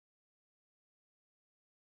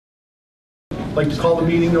I'd like to call the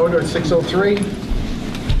meeting to order at 6:03.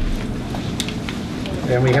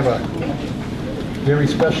 And we have a very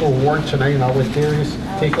special award tonight, and I'll let Darius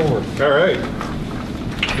take over. All right.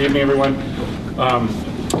 Good evening, everyone.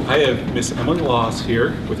 I have Miss Emily Loss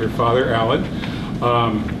here with her father, Alan.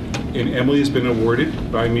 And Emily has been awarded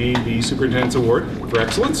by me the Superintendent's Award for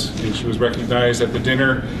Excellence, and she was recognized at the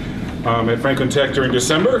dinner at Franklin Tech during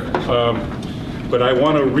December. But I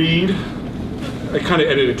want to read, I kind of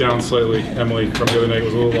edited it down slightly, Emily, from the other night. It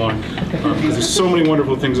was a little long, because there's so many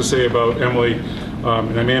wonderful things to say about Emily,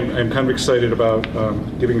 and I'm kind of excited about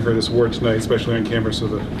giving her this award tonight, especially on camera, so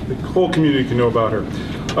the whole community can know about her.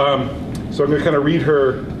 So I'm going to kind of read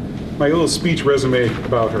my little speech resume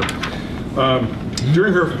about her.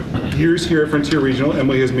 During her years here at Frontier Regional,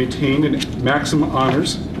 Emily has maintained an maximum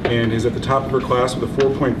honors and is at the top of her class with a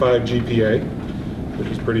 4.5 GPA, which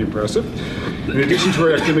is pretty impressive. In addition to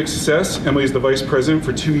her academic success, Emily is the vice president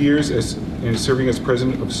for 2 years and is serving as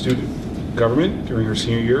president of student government during her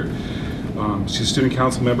senior year. She's a student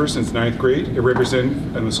council member since 9th grade, a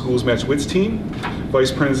representative on the school's Match Wits team,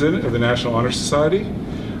 vice president of the National Honor Society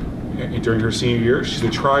during her senior year. She's a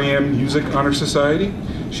Tri-M Music Honor Society.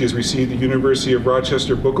 She has received the University of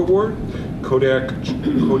Rochester Book Award, Kodiak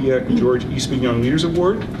George Eastman Young Leaders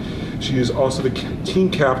Award. She is also the team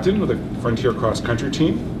captain of the Frontier Cross Country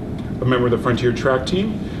team, a member of the Frontier Track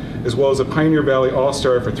team, as well as a Pioneer Valley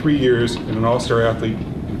All-Star for 3 years and an All-Star athlete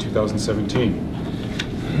in 2017.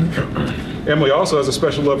 Emily also has a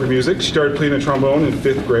special love for music. She started playing the trombone in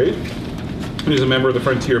 5th grade and is a member of the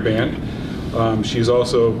Frontier Band. She is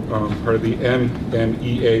also part of the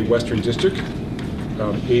MMEA Western District,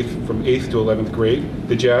 from 8th to 11th grade,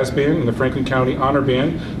 the Jazz Band and the Franklin County Honor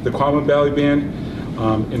Band, the Quabbin Valley Band,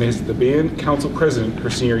 and is the band council president her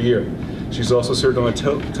senior year. She's also served on the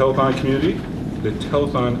telethon committee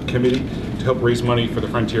to help raise money for the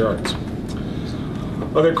Frontier Arts.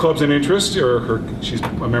 Other clubs and interests are she's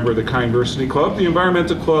a member of the Kindversity Club, the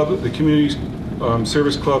Environmental Club, the Community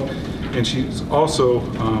Service Club, and she's also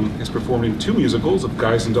has performed in 2 musicals of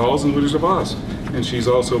Guys and Dolls and Wizards of Oz. And she's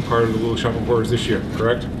also part of the Little Shop of Horrors this year,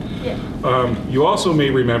 correct? Yeah. You also may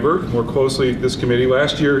remember more closely this committee.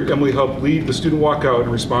 Last year, Emily helped lead the student walkout in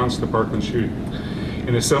response to the Parkland shooting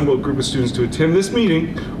and assembled a group of students to attend this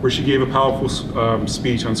meeting where she gave a powerful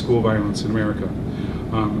speech on school violence in America.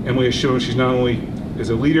 Emily has shown she's not only is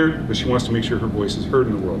a leader, but she wants to make sure her voice is heard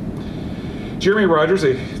in the world. Jeremy Rogers,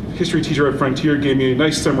 a history teacher at Frontier, gave me a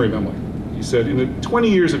nice summary of Emily. He said, in the 20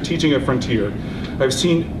 years of teaching at Frontier, I've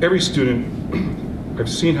seen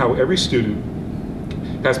how every student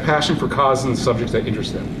has passion for causes and subjects that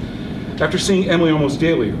interest them. After seeing Emily almost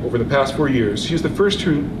daily over the past 4 years, she is the first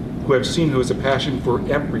who I've seen who has a passion for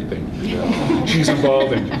everything she's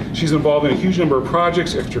involved in. She's involved in a huge number of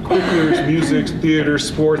projects, extracurriculars, music, theater,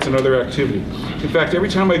 sports, and other activities. In fact, every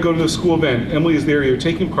time I go to a school event, Emily is there either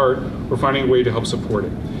taking part or finding a way to help support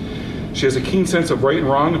it. She has a keen sense of right and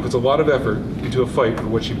wrong and puts a lot of effort into a fight for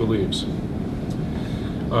what she believes.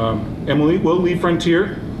 Emily will leave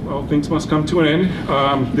Frontier. Well, things must come to an end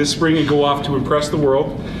this spring and go off to impress the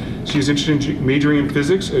world. She is interested in majoring in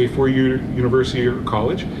physics at a 4-year university or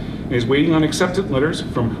college and is waiting on acceptance letters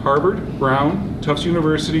from Harvard, Brown, Tufts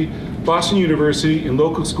University, Boston University, and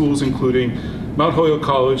local schools including Mount Holyoke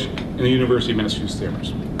College and the University of Massachusetts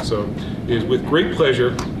Amherst. So it is with great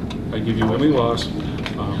pleasure I give you Emily Loss,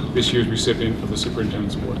 this year's recipient of the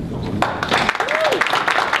Superintendent's Award.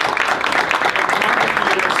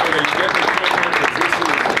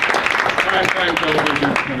 Primetime television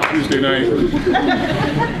on a Tuesday night.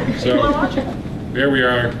 So there we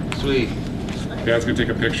are. Sweet. Dad's gonna take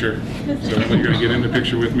a picture. So you're gonna get in the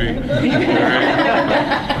picture with me. All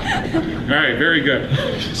right, very good.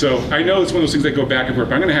 So I know it's one of those things that go back and forth,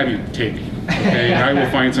 but I'm gonna have you take. Okay, and I will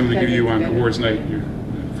find something to give you on awards night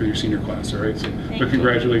for your senior class. All right. So, but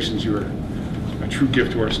congratulations, you are a true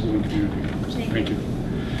gift to our school and community. Thank you.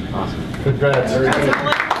 Awesome. Congrats. Very good.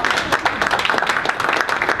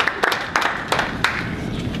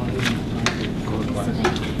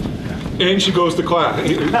 And she goes to class.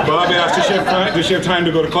 Bob asked, does she have time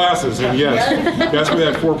to go to classes? And yes, that's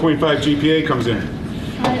where that 4.5 GPA comes in,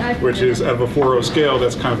 which is out of a 4.0 scale,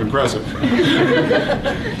 that's kind of impressive.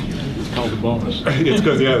 It's called a bonus. It's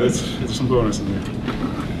because, yeah, there's some bonus in there.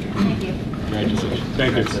 Thank you. Congratulations.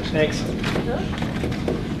 Thank you. Thanks.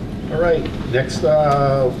 All right, next,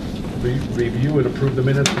 review and approve the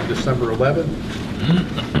minutes from December 11th.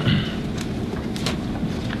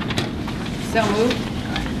 So moved.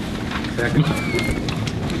 Second.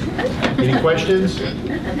 Any questions?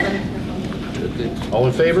 All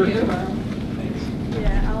in favor? Yeah,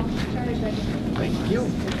 I'll try to check. Thank you.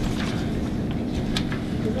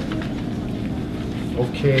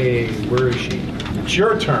 Okay, where is she? It's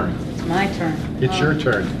your turn. It's my turn. It's your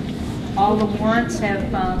turn. All the warrants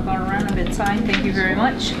have gone around and been signed. Thank you very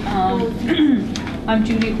much. I'm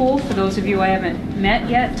Judy Houle. For those of you I haven't met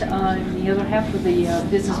yet, I'm the other half of the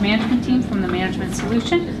business management team from the Management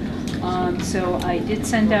Solution. So I did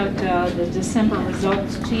send out the December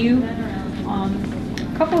results to you.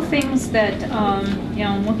 A couple of things that, you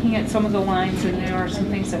know, I'm looking at some of the lines, and there are some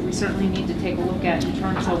things that we certainly need to take a look at in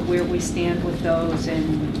terms of where we stand with those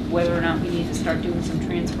and whether or not we need to start doing some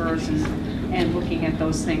transfers and looking at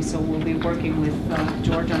those things. So we'll be working with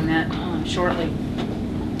George on that shortly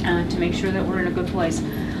to make sure that we're in a good place.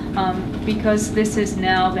 Because this is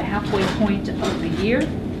now the halfway point of the year,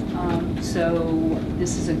 so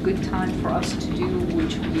this is a good time for us to do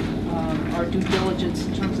our due diligence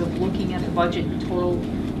in terms of looking at the budget in total,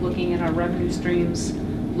 looking at our revenue streams,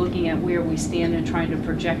 looking at where we stand and trying to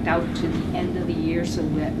project out to the end of the year so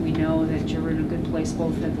that we know that you're in a good place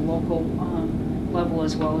both at the local level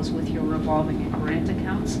as well as with your revolving and grant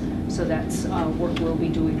accounts. So that's work we'll be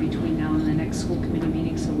doing between now and the next school committee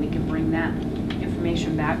meeting, so we can bring that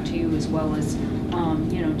information back to you, as well as,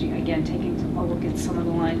 you know, again, taking a look at some of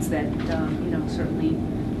the lines that, you know, certainly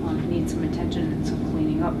need some attention and some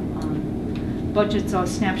cleaning up. Budget's a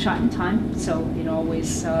snapshot in time, so it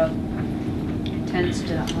always tends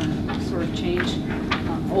to sort of change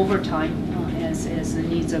over time as the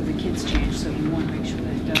needs of the kids change. So we want to make sure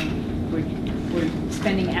that we're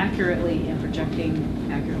spending accurately and projecting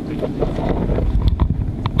accurately.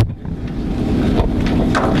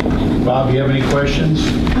 Bob, you have any questions?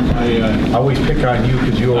 I always pick on you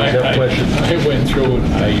because you always have questions. I went through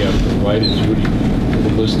and I provided Judy with a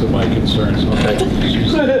list of my concerns. She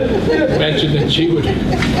mentioned that she would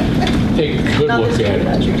take a good look at it.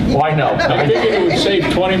 Oh, I know. I figured it would save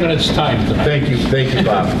 20 minutes time tonight. Thank you,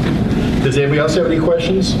 Bob. Does anybody else have any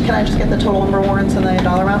questions? Can I just get the total number of warrants and the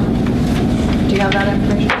dollar amount? Do you have that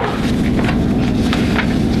information?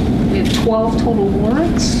 We have 12 total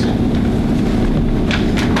warrants.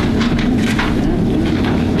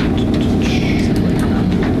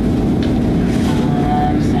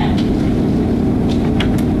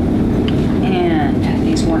 And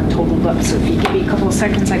these weren't totaled up, so if you give me a couple of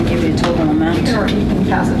seconds, I can give you a total amount. Or you can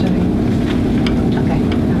pass it to me. Okay.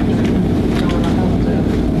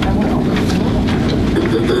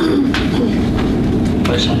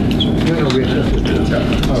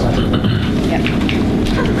 Yep.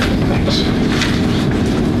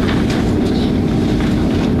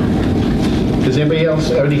 Does anybody else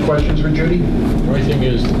have any questions for Judy? The only thing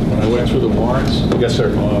is, when I went through the warrants, Yes, sir.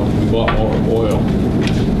 we bought more oil.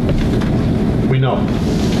 We know.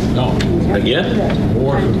 No, Again?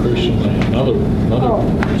 more for Christian Land. Another.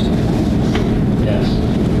 Yes.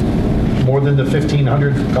 More than the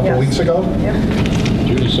 1,500 a couple Yes. weeks ago? Yep.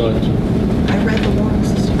 Judy saw it too. I read the warrants.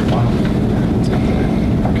 Wow.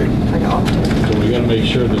 Okay. I got off to it. So we got to make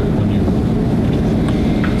sure that when you,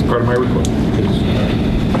 It's part of my report. because,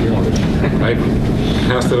 you know, I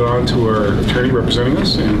passed it on to our attorney representing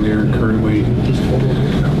us, and they're currently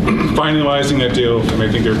finalizing that deal, and I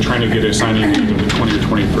think they're trying to get a signing date of the 20th or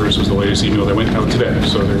 21st was the latest email that went out today.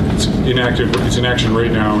 So it's inactive. It's in action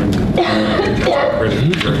right now, and ready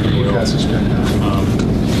to go.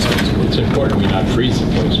 it's important we not freeze the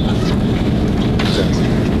place.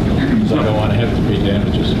 So I don't want to have to pay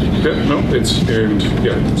damages.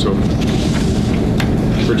 Yeah, no, so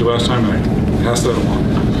heard you last time, and I passed that along.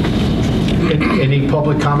 Any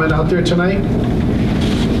public comment out there tonight?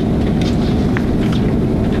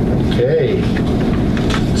 Okay.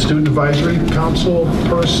 Student Advisory Council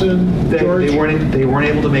person, George? They weren't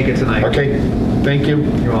able to make it tonight. Okay, thank you.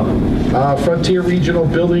 You're welcome. Frontier Regional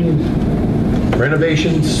Building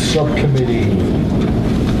Renovation Subcommittee.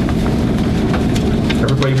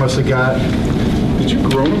 Everybody must have got, Did you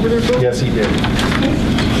groan over there, Phil? yes, he did.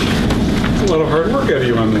 That's a lot of hard work out of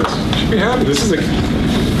you on this. You should be happy. This is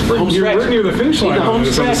we're near the finish line on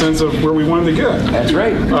this, in the sense of where we wanted to get. That's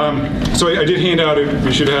right. So I did hand out,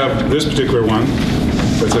 we should have this particular one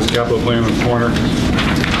that says capital plan in the corner.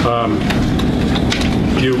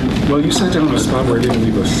 You sat down on a spot where I didn't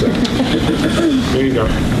leave a set. There you go.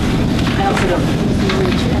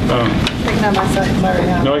 Taking out my second, Larry.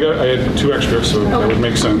 No, I had 2 extras, so that would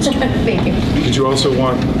make sense. Thank you. Did you also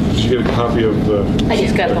did you get a copy of the? I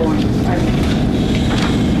just got the one.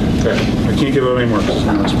 Okay, I can't give out any more.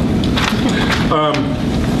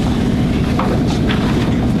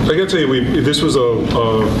 I got to tell you, this was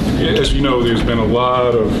as you know, there's been a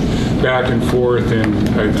lot of back and forth, and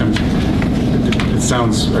it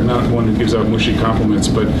sounds, I'm not one who gives out mushy compliments,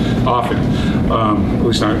 but often, at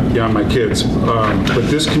least not beyond my kids. But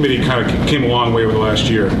this committee kind of came a long way over the last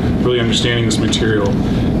year, really understanding this material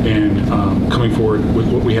and coming forward with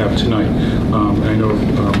what we have tonight. I know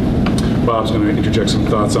Bob's going to interject some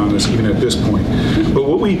thoughts on this even at this point. But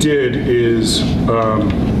what we did is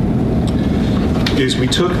we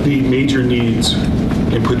took the major needs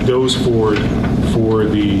and put those forward for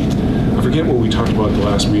the, I forget what we talked about at the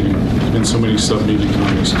last meeting. There's been so many sub-meetings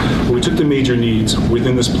on this. But we took the major needs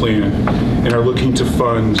within this plan and are looking to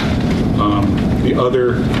fund the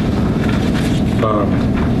other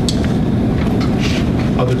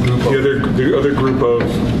group of,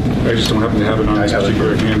 I just don't happen to have it on this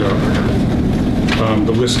particular handout.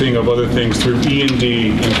 The listing of other things through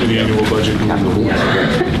E&D and through the annual budget.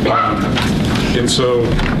 And so,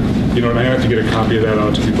 you know, and I have to get a copy of that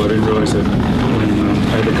out to people. I didn't realize that when I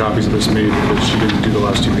had the copies of this made that she didn't do the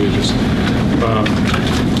last 2 pages.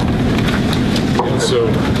 And so,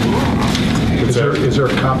 Is there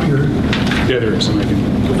a copier? yeah, there is, and I can.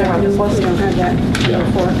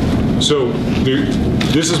 So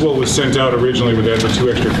this is what was sent out originally with that for 2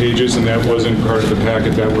 extra pages, and that wasn't part of the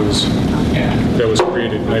packet that was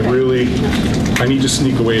created. And I need to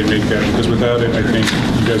sneak away and make that, because without it, I think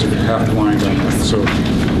you guys are half blind on that. So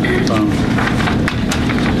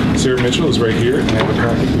Sarah Mitchell is right here, and I have a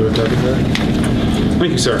packet. You have a packet there?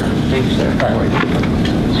 Thank you, Sarah. Thank you, sir. All right.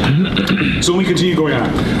 So let me continue going on.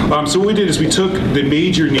 So what we did is we took the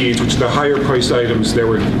major needs, which are the higher priced items that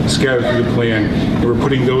were scattered through the plan, and we're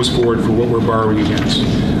putting those forward for what we're borrowing against.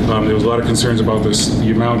 There was a lot of concerns about this, the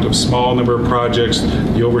amount of small number of projects,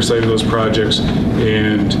 the oversight of those projects,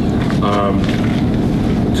 and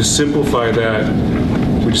to simplify that,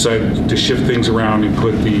 we decided to shift things around and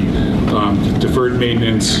put the deferred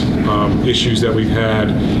maintenance issues that we've had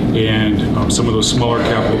and some of those smaller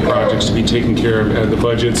capital projects to be taken care of out of the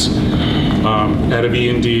budgets, out of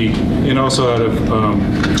E&D, and also out of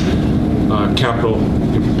capital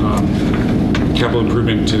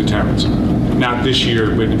improvement to the towns. Not this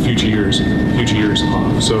year, but in future years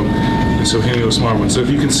off. So handling those smaller ones. So if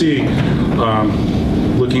you can see,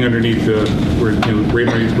 looking underneath where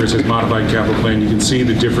it says modified capital plan, you can see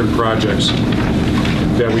the different projects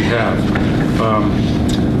that we have.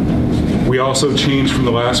 We also changed from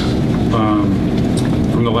the last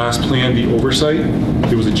plan the oversight.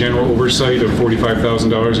 There was a general oversight of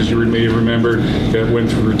 $45,000, as you may remember, that went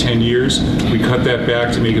through for 10 years. We cut that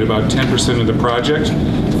back to make it about 10% of the project,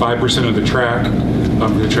 5% of the track.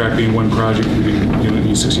 The track being one project, we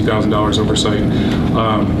need $60,000 oversight.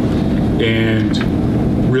 And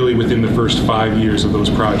really within the first 5 years of those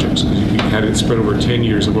projects, because we had it spread over 10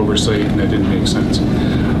 years of oversight, and that didn't make sense.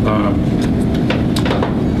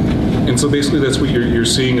 And so basically that's what you're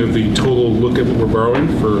seeing of the total look at what we're borrowing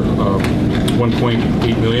for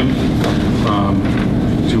 $1.8 million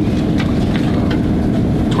to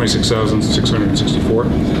 $26,664.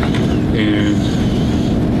 And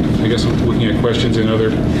I guess I'm looking at questions and other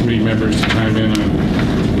committee members to chime in on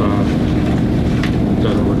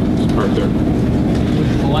that part there.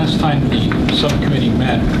 The last time the subcommittee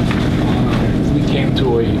met, we came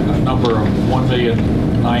to a number of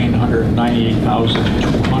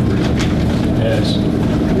 $1,998,200 as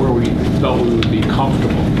where we felt we would be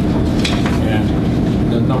comfortable. And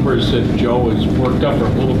the numbers that Joe has worked up are a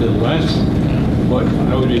little bit less, but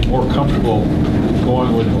I would be more comfortable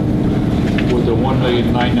going with the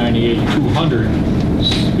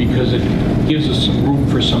 $1,998,200 because it gives us some room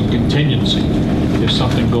for some contingency. If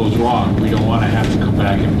something goes wrong, we don't want to have to come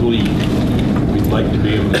back and bleed. We'd like to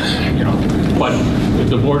be able to, but if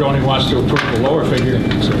the board only wants to approve the lower figure,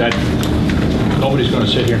 so that nobody's going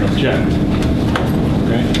to sit here and object.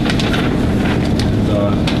 Okay?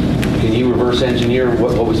 Can you reverse engineer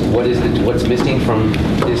what's missing from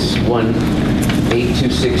this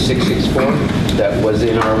 1,826,664 that was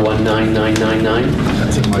in our 19999?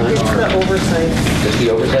 That's in my It's car. the oversight. Just the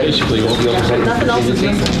oversight? Basically, Just the oversight. Nothing else is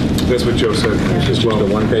contingency? missing. That's what Joe said as well. The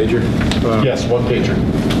one-pager? Yes, one-pager.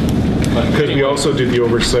 Because we also did the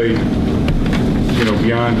oversight,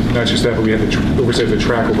 beyond, not just that, but we had the oversight of the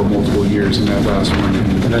track over multiple years in that last one.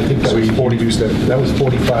 And I think that So was we 40, reduced that. that was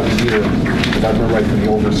 45 a year, if I remember right, for the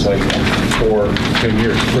oversight for 10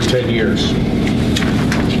 years. For 10 years.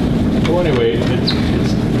 So anyway, it's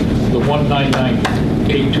the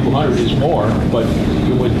 199,200 is more, but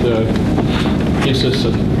it would gives us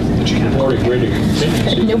a more greater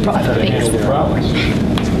contingency No problem. to handle the problems.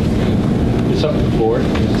 It's up to the board,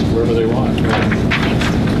 it's wherever they want.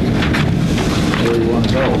 Where you want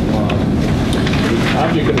to go. The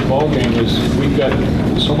object of the ballgame is we've got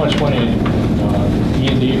so much money in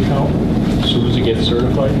E&D account as soon as it gets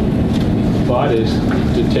certified, thought is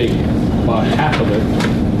to take about half of it,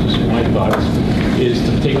 just my thoughts, is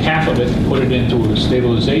to take half of it and put it into a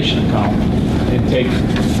stabilization account and take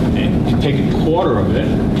a quarter of it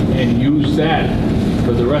and use that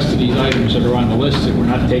for the rest of these items that are on the list that we're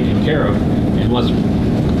not taking care of, and let's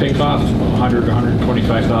pick off $100,000 or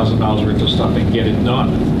 $125,000 worth of stuff and get it done.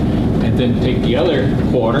 And then take the other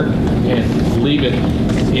quarter and leave it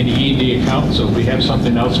in the E&D account, so if we have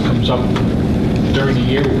something else comes up during the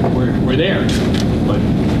year, we're there. But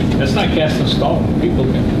that's not cast in stone. People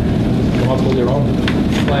can come up with their own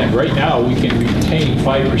plan. Right now, we can retain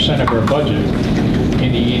 5% of our budget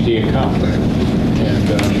in the E&D account.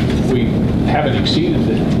 And we haven't exceeded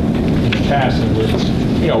it in the past, and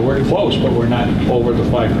we're close, but we're not over the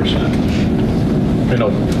 5%. I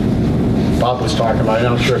know Bob was talking about,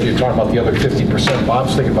 I'm not sure if you're talking about the other 50%.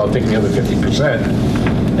 Bob's thinking about taking the other 50%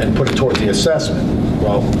 and put it towards the assessment.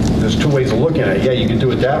 Well, there's two ways of looking at it. Yeah, you can do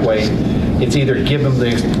it that way. It's either take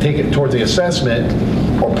it towards the assessment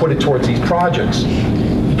or put it towards these projects.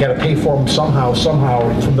 You got to pay for them somehow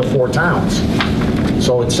from the 4 towns.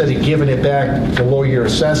 So instead of giving it back to lower your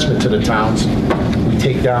assessment to the towns, we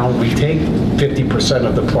take 50%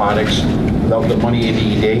 of the products, of the money in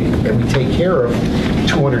E&D, and we take care of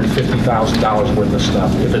 $250,000 worth of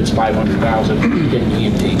stuff, if it's $500,000 in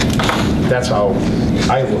E&D. That's how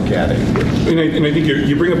I look at it. And I think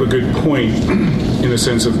you bring up a good point in the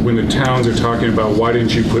sense of when the towns are talking about why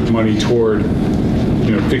didn't you put money toward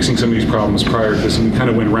fixing some of these problems prior to this, and we kind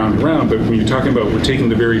of went round and round, but when you're talking about we're taking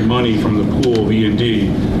the very money from the pool of E&D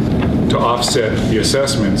to offset the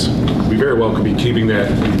assessments, we very well could be keeping that,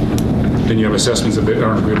 then you have assessments that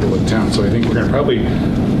aren't agreeable in town. So I think we're going to probably,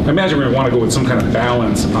 I imagine we're going to want to go with some kind of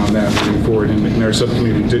balance on that moving forward. And our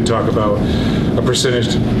subcommittee did talk about a percentage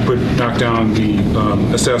to knock down the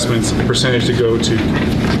assessments, a percentage to go to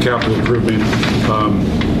the capital improvement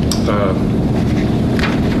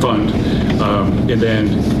fund, and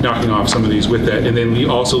then knocking off some of these with that, and then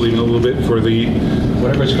also leaving a little bit for the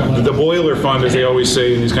Whatever's coming the boiler fund, as they always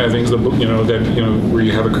say in these kind of things. Where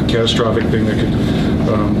you have a catastrophic thing that could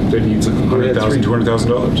that needs $100,000,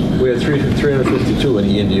 $200,000. We had 352 in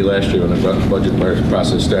E&D last year when the budget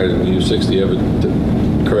process started, and we used 60 of it to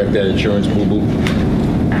correct that insurance boo-boo.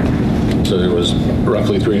 So there was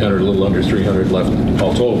roughly 300, a little under 300 left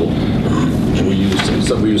all total. And we used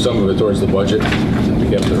some of it towards the budget, and we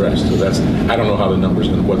kept the rest. So I don't know how what the number's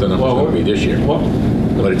going to be this year.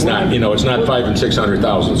 But it's not, it's not 500,000 and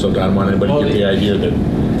 600,000. So I don't want anybody to get the idea that.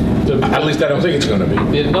 At least I don't think it's going to be.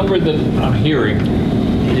 The number that I'm hearing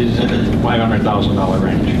is in the $500,000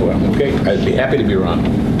 range. Well, okay, I'd be happy to be wrong.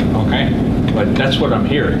 Okay, but that's what I'm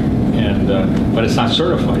hearing, and but it's not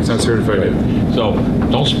certified. It's not certified yet. So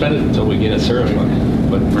don't spend it until we get it certified.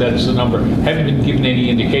 But that's the number. Haven't been given any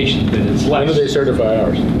indication that it's less. When do they certify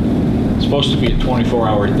ours? It's supposed to be a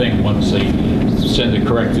 24-hour thing once they send the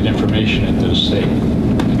corrected information into the state.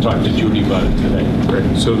 I talked to Judy about it today.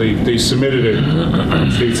 Right. So they submitted it. The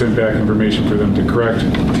state sent back information for them to correct.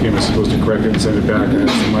 TM is supposed to correct it and send it back. I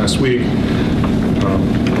asked them last week. I'm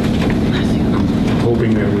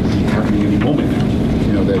hoping that it would be happening any moment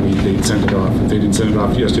now. That they'd send it off. If they didn't send it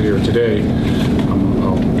off yesterday or today,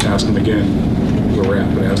 I'll ask them again where we're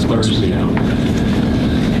at. But I asked them last week.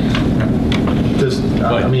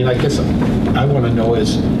 I guess I want to know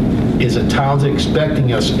is the towns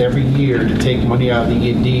expecting us every year to take money out of the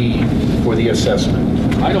E&D for the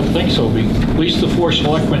assessment? I don't think so. At least the 4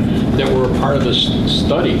 selectmen that were a part of this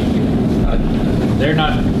study, they're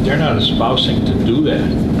not espousing to do that.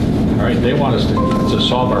 All right, they want us to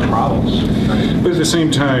solve our problems. But at the same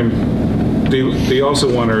time, they also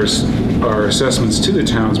want our assessments to the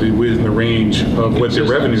towns be within the range of what their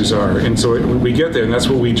revenues are, and so we get there, and that's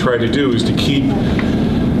what we try to do is to keep.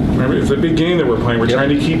 Remember, it's a big game that we're playing. We're trying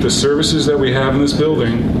to keep the services that we have in this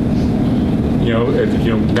building,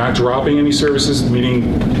 not dropping any services,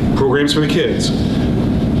 meaning programs for the kids,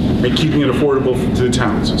 and keeping it affordable to the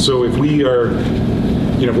towns. So if we are,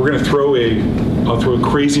 if we're going to I'll throw a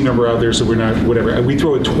crazy number out there so we're not, whatever. We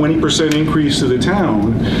throw a 20% increase to the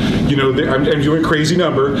town, I'm doing a crazy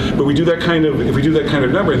number, but if we do that kind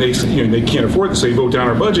of number and they can't afford it, so they vote down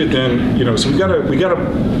our budget, then, so we gotta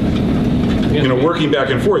working back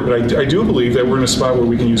and forth. But I do believe that we're in a spot where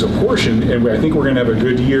we can use a portion, and I think we're going to have a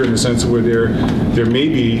good year in the sense of where there may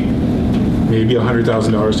be maybe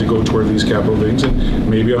 $100,000 to go toward these capital things, and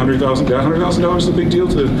maybe $100,000 is a big deal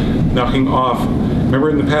to knocking off. Remember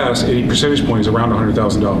in the past, 80 percentage points around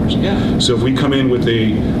 $100,000. Yeah. So if we come in with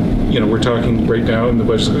we're talking right now in the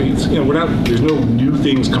budget, there's no new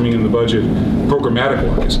things coming in the budget programmatic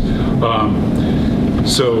wise. But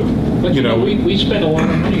we spent a lot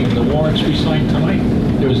of money in the warrants we signed tonight.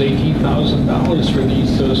 there was $18,000 for these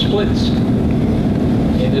splits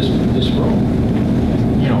in this room.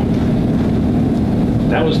 You know,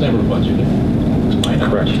 that was never budgeted, to my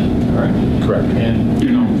knowledge. All right. Correct. And,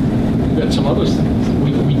 you know, we've got some other things.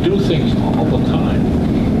 We do things all the time.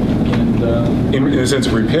 And, In the sense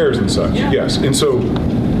of repairs and such, Yeah. yes. And so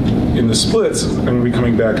in the splits, I'm going to be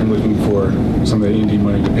coming back and looking for some of the E&D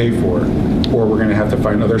money to pay for, or we're going to have to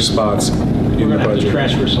find other spots we're in going the to have to budget.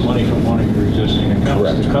 transfer some money from one of your existing accounts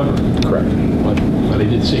Correct. to cover it. Correct. But I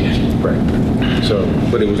did see it. Right. So,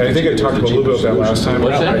 But it was. and I think I talked a little bit about that last time.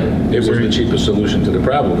 What's that? It was the cheapest solution to the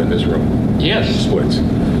problem in this room. Yes. Splits.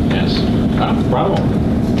 Yes, not a problem.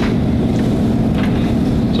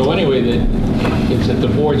 So anyway, it's at the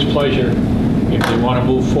board's pleasure if they want to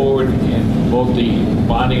move forward in both the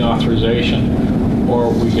bonding authorization, or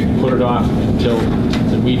we can put it off until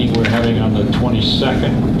the meeting we're having on the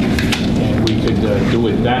 22nd, and we could do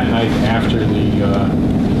it that night after the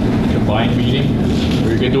combined meeting,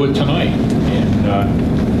 or you could do it tonight.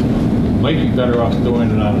 And might be better off doing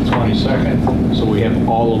it on the 22nd, so we have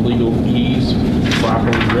all the legal E's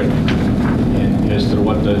properly written, and as to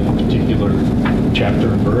what the particular chapter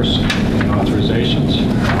and verse and authorizations.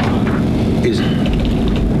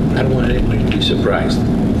 I don't want anybody to be surprised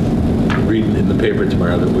reading in the paper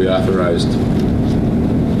tomorrow that we authorized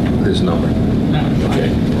this number. Okay?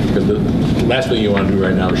 Because the last thing you want to do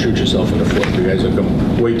right now is shoot yourself in the foot. You guys have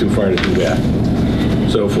come way too far to do that.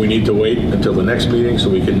 So if we need to wait until the next meeting so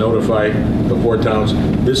we can notify the 4 towns,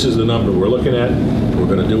 this is the number we're looking at. We're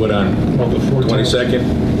going to do it on Well, the 4 towns-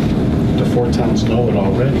 22nd. The 4 towns know it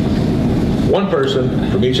already. One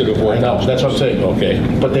person from each of the 4 I know, towns. that's what I'm saying. Okay.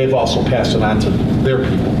 But they've also passed it on to their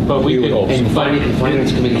people. But we could, And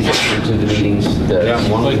finance committees that come to the meetings, Yeah.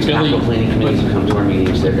 one of the But Billy- capital planning committees that come to our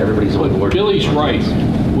meetings, that everybody's on but board. Billy's right.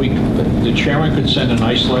 The chairman could send a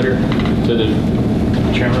nice letter to the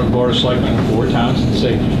chairman of the Board of Selectmen of 4 towns and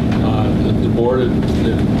say, the board,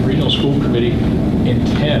 the regional school committee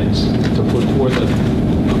intends to put forth a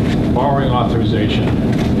borrowing authorization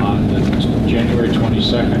on the January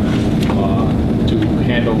 22nd to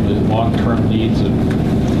handle the long-term needs of,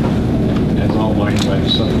 as outlined by the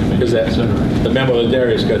subcommittee, Because et cetera. the memo that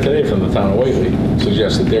Darius got today from the town of Whately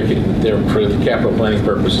suggests that for the capital planning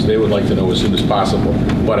purposes, they would like to know as soon as possible.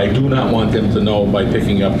 But I do not want them to know by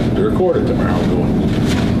picking up the recorder tomorrow and going,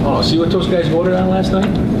 oh, see what those guys voted on last night?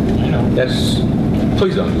 I know.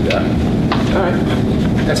 Please don't do that. All right.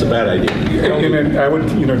 That's a bad idea. And then I would,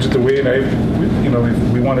 just the way, and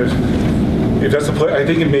if we wanted, if that's the play, I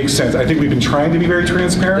think it makes sense. I think we've been trying to be very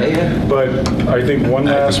transparent, Yeah. but I think one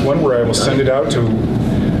last one where I will send it out to,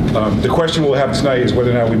 the question we'll have tonight is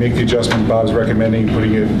whether or not we make the adjustment Bob's recommending,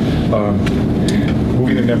 putting it,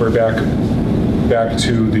 moving the number back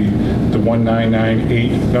to the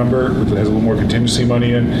 1998 number, which has a little more contingency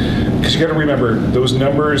money in. Because you got to remember, those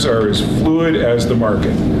numbers are as fluid as the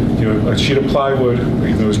market. A sheet of plywood,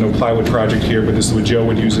 even though there's no plywood project here, but this is what Joe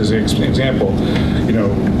would use as an example.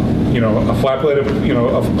 A flat plate of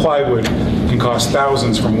plywood can cost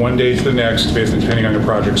thousands from one day to the next, basically depending on the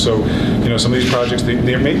project. So, some of these projects,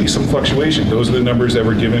 there may be some fluctuation. Those are the numbers that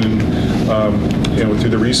were given, through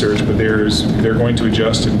the research, but they're going to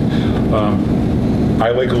adjust. And I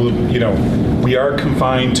like a little, we are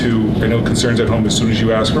confined to, I know concerns at home, as soon as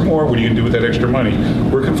you ask for more, what are you going to do with that extra money?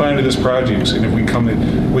 We're confined to this project, and if we come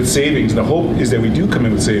in with savings, the hope is that we do come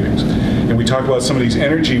in with savings. And we talk about some of these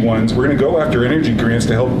energy ones, we're going to go after energy grants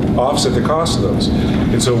to help offset the cost of those.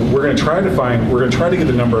 And so we're going to try to get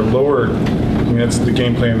the number lower. That's the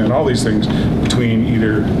game plan and all these things, between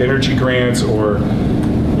either energy grants or,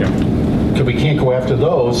 Because we can't go after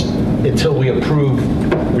those until we approve.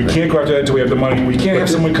 we can't go after that until we have the money. We can't have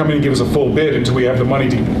someone come in and give us a full bid until we have the money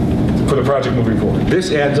for the project moving forward.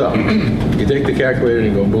 This adds up. You take the calculator and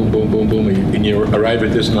you go boom, boom, boom, boom, and you arrive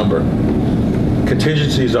at this number.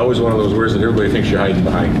 Contingency is always one of those words that everybody thinks you're hiding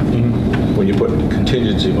behind. When you put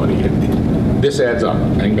contingency money in, this adds up.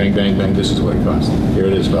 Bang, bang, bang, bang. This is what it costs. Here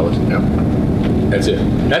it is, fellas. Yep. That's it.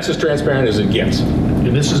 That's as transparent as it gets.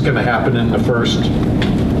 And this is going to happen in the first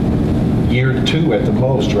year to 2 at the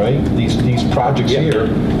most, right? These projects here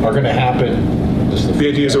are going to happen. The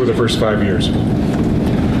idea is over the first 5 years.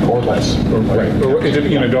 Or less. Right. Or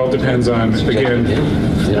it all depends on, again,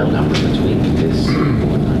 Middle number between this.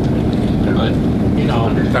 But,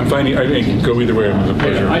 I'm finding, I think, go either way, I'm with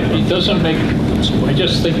pleasure. it doesn't make, I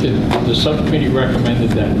just think that the subcommittee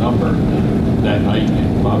recommended that number that night,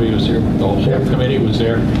 and Bobby was here, the whole committee was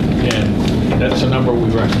there, and that's the number we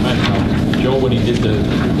recommend. Now, Joe, when he did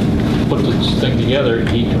put this thing together,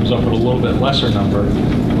 he comes up with a little bit lesser number.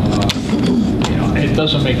 It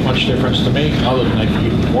doesn't make much difference to me, other than I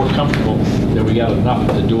feel more comfortable that we got enough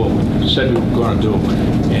to do what we said we were going to do,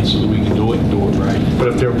 and so that we can do it and do it right. But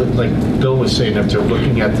if they're, like Bill was saying, if they're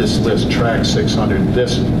looking at this list, track 600,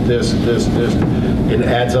 this, it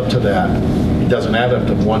adds up to that. It doesn't add up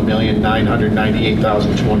to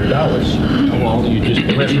 $1,998,200. Well, you just,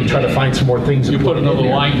 Unless we try to find some more things. you put another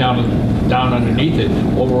line down underneath it,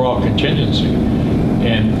 overall contingency,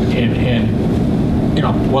 and you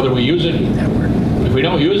know, whether we use it, if we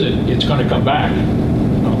don't use it, it's going to come back,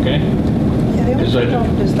 okay? Yeah, the only Is that-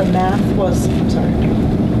 thing is the math was, I'm sorry.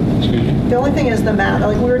 Excuse me? The only thing is the math,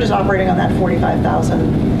 like, we were just operating on that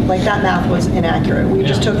 45,000. Like, that math was inaccurate. We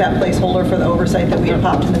just Yeah. took that placeholder for the oversight that we had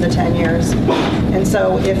popped into the 10 years. And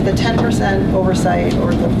so if the 10% oversight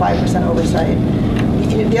or the 5% oversight,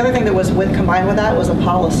 the other thing that was combined with that was a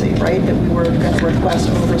policy, right? That we were going to request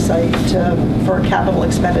oversight for capital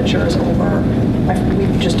expenditures over, we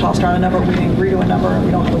just tossed around a number, we didn't agree to a number, and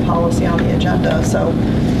we don't have a policy on the agenda. So,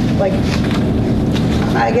 like,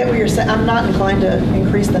 I get what you're saying. I'm not inclined to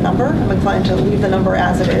increase the number. I'm inclined to leave the number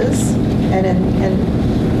as it is. And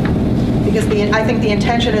because I think the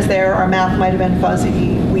intention is there, our math might have been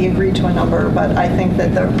fuzzy, we agreed to a number, but I think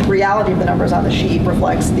that the reality of the numbers on the sheet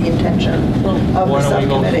reflects the intention of the Why don't we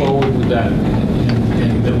go subcommittee. forward with that,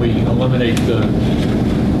 and then we eliminate the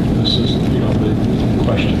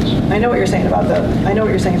questions. I know what you're saying about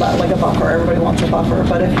like a buffer. Everybody wants a buffer,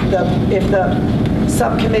 but if the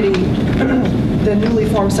subcommittee, the newly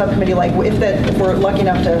formed subcommittee, like if we're lucky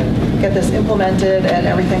enough to get this implemented and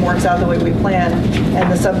everything works out the way we plan,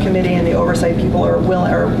 and the subcommittee and the oversight people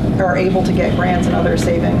are able to get grants and other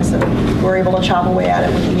savings, and we're able to chop away at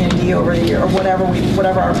it with E&D over the year, or whatever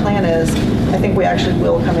our plan is, I think we actually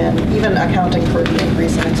will come in, even accounting for the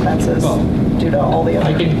increase in expenses due to all the other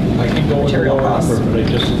I can go with the material lower costs. number, but I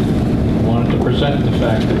just wanted to present the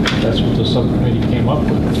fact that that's what the subcommittee came up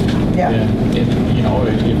with. Yeah. And, you know,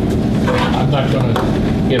 I'm not going to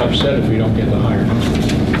get upset if we don't get the higher number.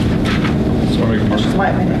 So I make a That's motion. my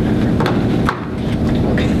opinion.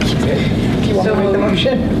 Okay. Do you want to make the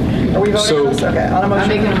motion? Are we voting on this? Okay, on a I'm motion.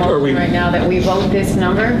 making a Are we- motion right now that we vote this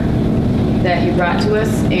number that you brought to us,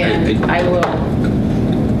 and I will,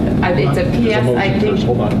 it's a PS, I think,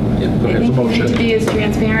 Hold on. Yeah, go I ahead. think The we need to motion. be as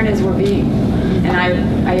transparent as we're being,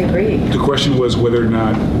 and I agree. The question was whether or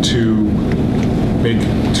not to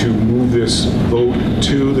move this vote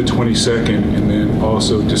to the 22nd and then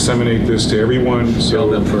also disseminate this to everyone. Tell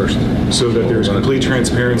them first. So that there's complete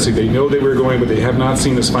transparency. They know they were going, but they have not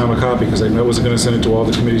seen this final copy because I wasn't going to send it to all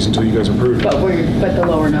the committees until you guys approved it. But the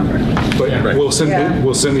lower number. But right. we'll send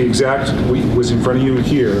the exact, was in front of you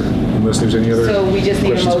here, unless there's any other So we just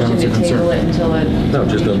need a questions, motion comments, to or concern. table it until it. No,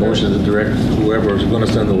 just a motion to direct whoever is going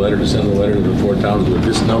to send the letter to send the letter to the 4 towns with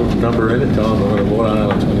this number in it, tell them we're going to vote on it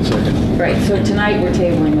on the 22nd. Right, so tonight we're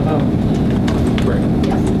tabling the vote. Right.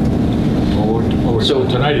 So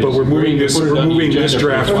tonight, But we're moving this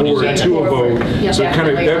draft forward to a vote. Yeah, So it kind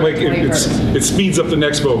of, definitely, that like, on the 21st. it speeds up the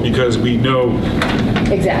next vote because we know,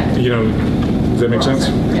 Exactly. does that make sense?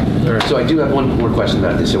 All right. So I do have one more question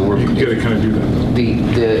about this. So we're, You gotta kind of do that.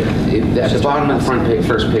 at the bottom of the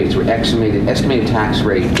first page, we're estimated tax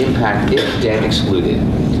rate impact if debt excluded.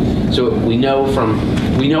 So we know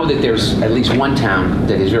that there's at least one town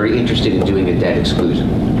that is very interested in doing a debt exclusion.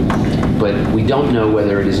 But we don't know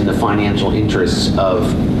whether it is in the financial interests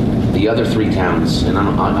of the other 3 towns. And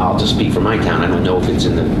I'll just speak for my town. I don't know if it's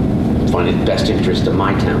in the best interest of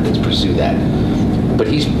my town to pursue that. But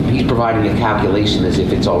he's providing a calculation as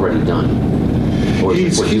if it's already done. Or is it what he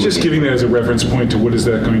He's would just be- giving that as a reference point to what is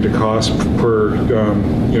that going to cost per,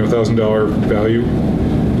 $1,000 value,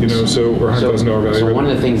 so, or $100,000 value. So one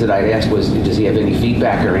of the things that I'd asked was, does he have any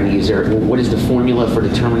feedback or what is the formula for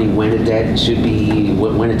determining when a debt should be,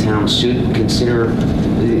 when a town should consider?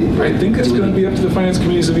 I think it's going to be up to the finance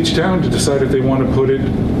committees of each town to decide if they want to put it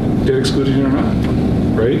debt excluded in or not,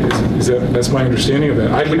 right? That's my understanding of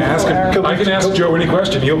that. I can ask Joe any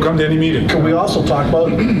question. He'll come to any meeting. Can we also talk about,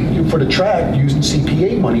 for the track, using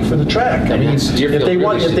CPA money for the track? I mean, that's Deerfield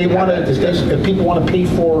really should have that discussion. if people want to pay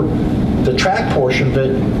for the track portion of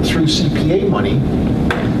it through CPA money,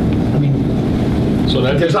 I mean, so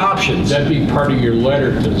there's options. That'd be part of your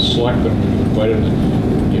letter to the selectmen, invite them,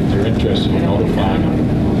 if they're interested in notifying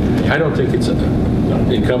them. I don't think it's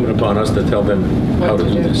incumbent upon us to tell them how to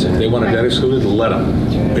do this. If they want to debt excluded, let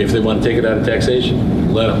them. If they want to take it out of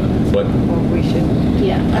taxation, let them. But We should.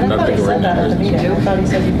 Yeah. And I thought he said that at the meeting. I thought he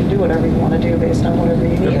said you can do whatever you want to do based on whatever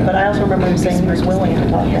you need. But I also remember him saying he was willing to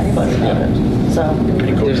talk to anybody about it. So,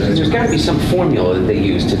 There's got to be some formula that they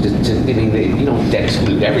use to you don't debt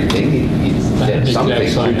exclude everything. debt, something.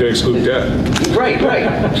 We did exclude debt. Right.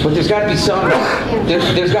 But there's got to be some.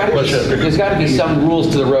 There's got to be some rules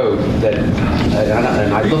to the road that.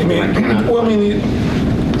 And I look. Well, I mean,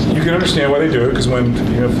 you can understand why they do it, because when,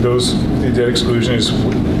 for those, the debt exclusion is,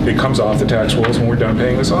 it comes off the tax rolls when we're done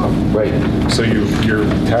paying this off. Right. So your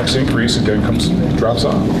tax increase, it then drops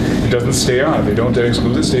off. It doesn't stay on. If they don't debt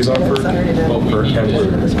exclude, it stays on for. But we have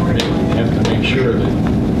to make sure that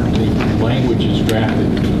the language is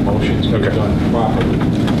drafted, the motions get done properly.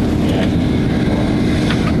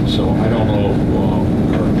 And so I don't know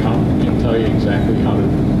if our accountant can tell you exactly how to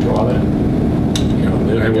draw that.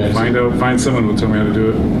 I will find someone who will tell me how to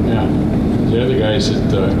do it. Yeah. The other guys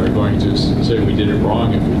that are going to say we did it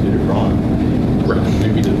wrong if we did it wrong. Right.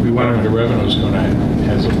 Maybe the Department of Revenue is going to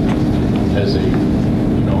has a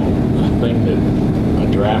a thing that a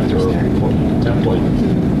draft or a template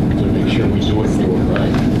to make sure we do it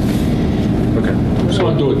right. Okay. So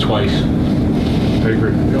I'll do it twice. I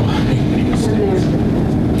agree.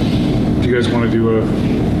 Do you guys want to do a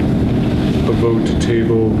vote to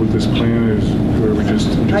table with this plan, or we just?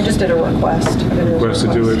 I just did a request. Request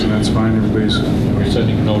to do it, and that's fine. Everybody's. We're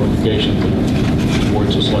sending notification to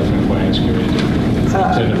boards of selectmen and finance committee to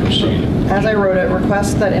intend to proceed. As I wrote it,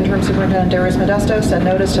 request that interim superintendent Darius Modesto send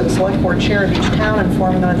notice to the select board chair of each town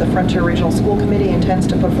informing them that the Frontier Regional School Committee intends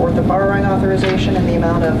to put forth a borrowing authorization in the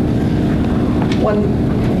amount of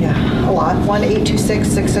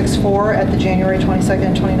 1,826,664 at the January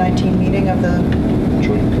 22nd, 2019 meeting of the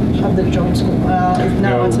joint school.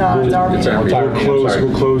 No, it's not. It's our meeting.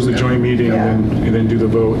 We'll close the joint meeting and then do the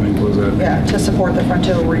vote and then close that. Yeah, to support the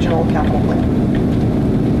Frontier Regional Capital Plan.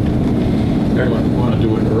 You want to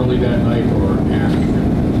do it early that night or after?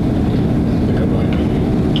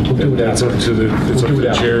 It's up to the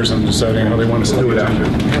chairs on deciding how they want to do it after.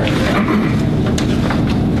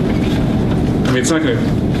 I mean, it's not going to,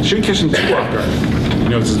 shouldn't catch them too off guard.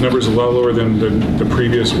 This number's a lot lower than the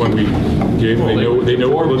previous one we gave. Well, they know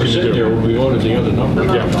what we're looking to do. There when we ordered the other number.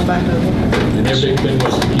 Yeah. And their big thing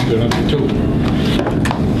was to keep it under 2.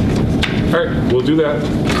 All right, we'll do that.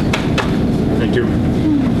 Thank you.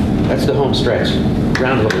 That's the home stretch.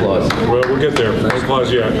 Round of applause. Well, we'll get there. No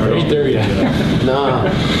applause yet. Ain't there yet. No.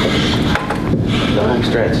 The home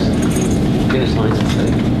stretch. Finish line.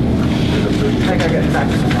 I gotta get back.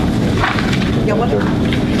 Yeah, what?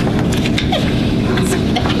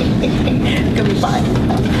 Gonna be fine.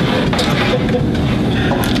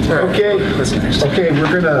 Okay,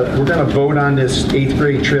 we're gonna vote on this 8th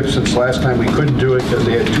grade trip, since last time we couldn't do it because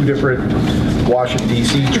they had 2 different Washington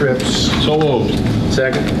DC trips. So moved.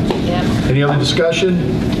 Second. Yep. Any other discussion?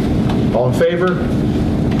 All in favor?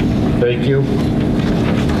 Thank you.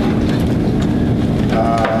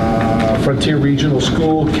 Frontier Regional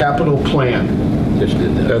School Capital Plan. Just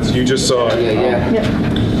did that. You just saw it. Yeah.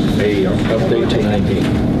 Hey, update to 19.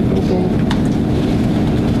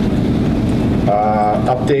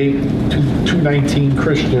 Update to 219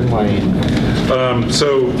 Christian Lane.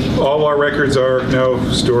 So all our records are now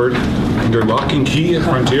stored under lock and key at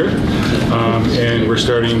Frontier. And we're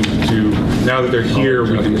starting to, now that they're here,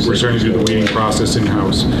 we're starting to do the weeding process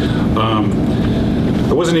in-house.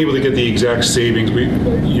 I wasn't able to get the exact savings.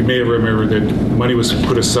 You may have remembered that money was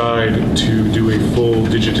put aside to do a full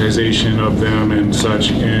digitization of them and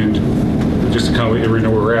such, and just to kind of let everyone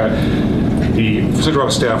know where we're at, the Central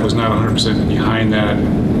Office staff was not 100% behind that,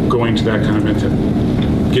 going to that kind of method,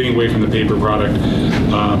 getting away from the paper product,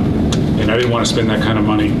 and I didn't want to spend that kind of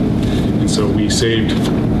money, and so we saved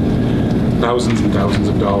thousands and thousands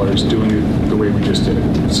of dollars doing it the way we just did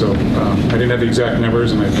it. So I didn't have the exact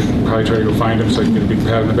numbers, and I could probably try to go find them so I can get a big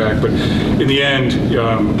pat on the back. But in the end,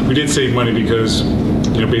 we did save money because,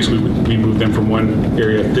 basically we moved them from one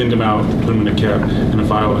area, thinned them out, put them in a cap in a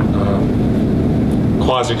file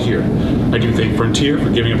closet here. I do thank Frontier for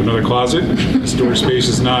giving up another closet. Storage space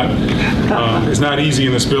is not easy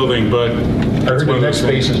in this building, but I heard the next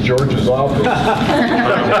space is George's office.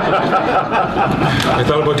 I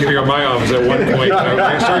thought about giving up my office at one point.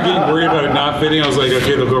 I started getting worried about it not fitting. I was like,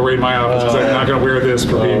 okay, they'll go right in my office because I'm not going to wear this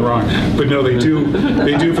for being wrong. But no, they do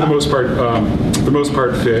for the most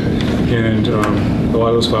part fit, and a lot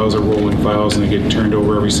of those files are rolling files, and they get turned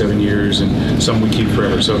over every 7 years, and some we keep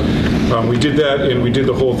forever. So we did that, and we did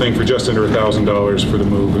the whole thing for just under $1,000 for the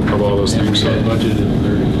move of all those things. So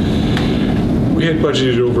we had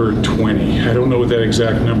budgeted over 20. I don't know what that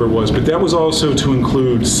exact number was, but that was also to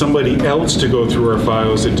include somebody else to go through our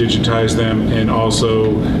files, to digitize them, and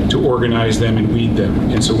also to organize them and weed them.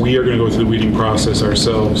 And so we are going to go through the weeding process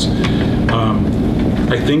ourselves.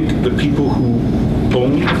 I think the people who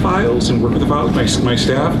own the files and work with the files, my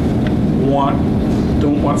staff, want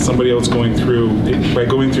don't want somebody else going through. By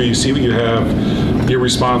going through, you see what you have, you're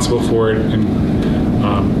responsible for it,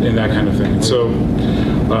 and that kind of thing. And so,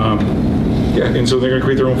 yeah, and so they're going to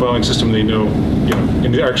create their own filing system. They know,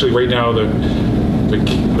 and actually right now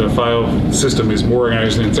the file system is more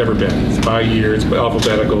organized than it's ever been. It's by year, it's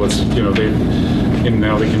alphabetical. It's and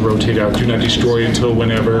now they can rotate out, do not destroy until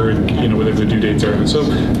whenever, and whatever the due dates are. So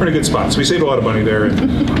we're in a good spot. So we saved a lot of money there. And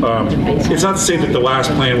it's not to say that the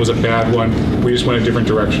last plan was a bad one. We just went a different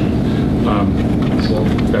direction. So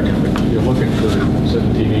That kind of thing. you're looking for 17,000,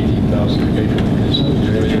 18,000 to pay for this.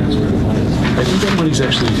 I think that money's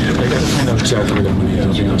actually, I got to find out exactly where that money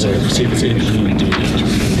is. I was like, see if it's in E&D,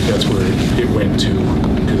 if that's where it went to,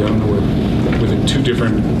 because I don't know where, with it two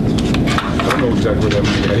different, I don't know exactly where that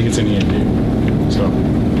money is. I think it's in E&D. So I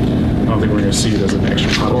don't think we're going to see it as an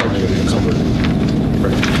extra pot of money that gets covered.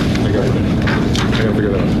 Right. I got to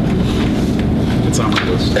figure that out. It's on my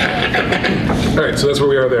list. All right, so that's where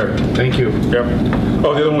we are there. Thank you. Yep.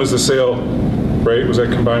 Oh, the other one was the sale, right? Was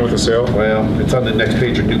that combined with the sale? Well, it's on the next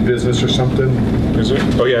page of new business or something. Is it?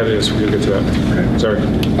 Oh, yeah, it is. We'll get to that. Okay. Sorry.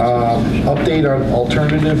 Update on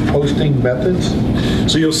alternative posting methods.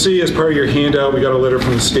 So you'll see as part of your handout, we got a letter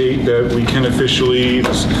from the state that we can officially,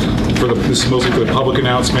 this is mostly for the public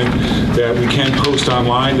announcement, that we can post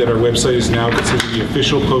online, that our website is now considered the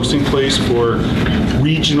official posting place for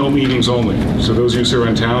regional meetings only. So those of you who serve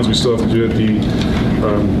in towns, we still have to do it the,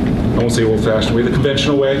 I won't say old-fashioned way, the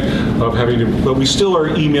conventional way of having to, but we still are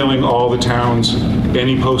emailing all the towns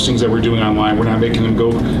any postings that we're doing online. We're not making them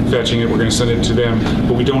go fetching it. We're going to send it to them,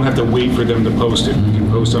 but we don't have to wait for them to post it. We can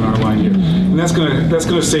post on our line here. And that's going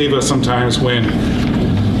to save us sometimes when,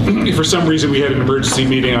 if for some reason we had an emergency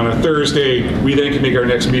meeting on a Thursday, we then can make our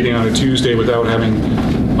next meeting on a Tuesday without having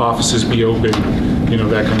offices be open,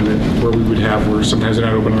 that kind of thing, where we would have, where sometimes they're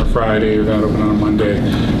not open on a Friday or not open on a Monday.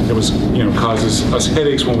 It was, causes us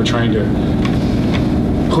headaches when we're trying to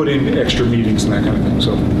put in extra meetings and that kind of thing.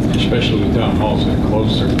 So, Especially with town halls that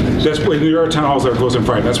close certain days. that's why there are town halls that are closed on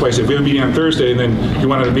Friday. That's why I said if we have a meeting on Thursday and then you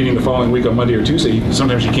want to have a meeting the following week on Monday or Tuesday,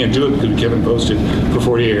 sometimes you can't do it because we haven't posted for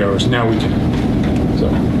 48 hours. Now we can. So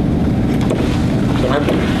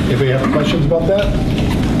Anybody have questions about that?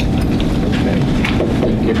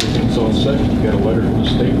 Everything's all set. You got a letter from the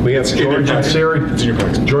state. We have George and Sarah. It's in your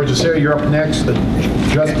packet. George and Sarah, you're up next.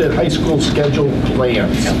 Adjusted high school schedule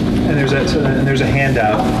plans. And there's a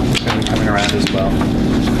handout that's going to be coming around as well.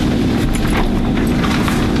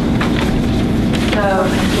 So,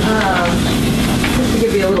 just to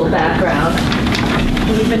give you a little background,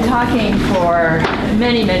 we've been talking for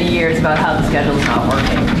many, many years about how the schedule is not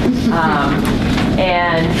working.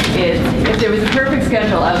 And if there was a perfect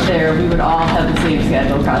schedule out there, we would all have the same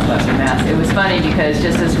schedule across Western Mass. It was funny because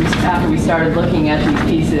just after we started looking at these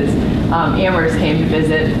pieces, Amherst came to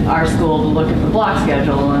visit our school to look at the block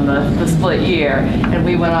schedule and the split year, and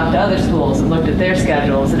we went off to other schools and looked at their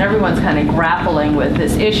schedules, and everyone's kind of grappling with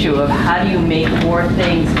this issue of how do you make more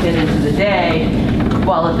things fit into the day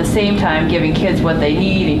while at the same time giving kids what they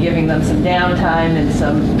need and giving them some downtime and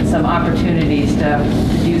some opportunities to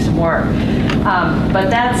do some work. But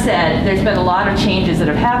that said, there's been a lot of changes that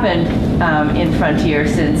have happened in Frontier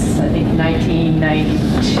since, I think,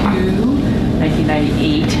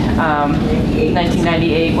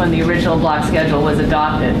 1998, when the original block schedule was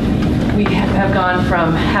adopted. We have gone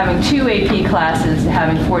from having 2 AP classes to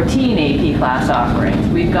having 14 AP class offerings.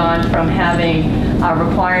 We've gone from having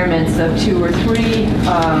requirements of 2 or 3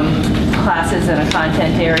 classes in a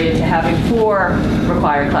content area to having 4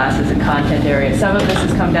 required classes in content areas. Some of this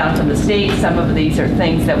has come down from the state. Some of these are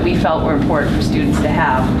things that we felt were important for students to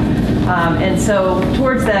have. And so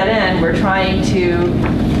towards that end, we're trying to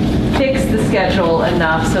fix the schedule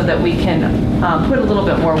enough so that we can put a little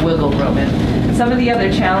bit more wiggle room in. Some of the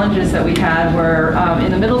other challenges that we had were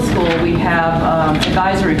in the middle school, we have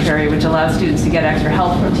advisory period, which allows students to get extra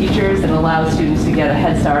help from teachers and allows students to get a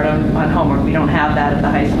head start on homework. We don't have that at the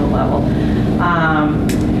high school level.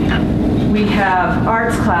 We have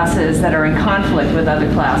arts classes that are in conflict with other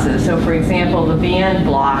classes. So for example, the band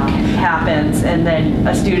block happens and then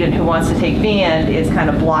a student who wants to take band is kind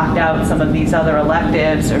of blocked out some of these other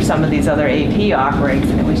electives or some of these other AP offerings,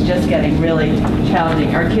 and it was just getting really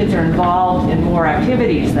challenging. Our kids are involved in more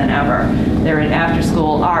activities than ever. They're in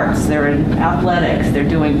after-school arts, they're in athletics, they're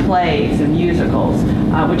doing plays and musicals.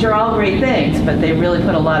 which are all great things, but they really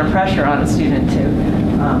put a lot of pressure on a student to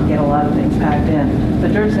get a lot of things packed in.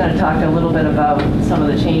 But Dirk's going to talk a little bit about some of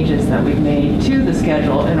the changes that we've made to the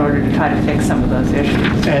schedule in order to try to fix some of those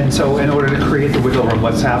issues. And so in order to create the wiggle room,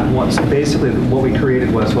 what's happened, so basically what we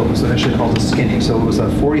created was what was initially called a skinny. So it was a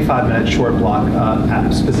 45-minute short block,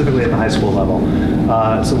 specifically at the high school level.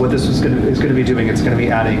 So what this is going to be doing, it's going to be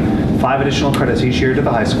adding 5 additional credits each year to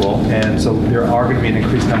the high school. And so there are going to be an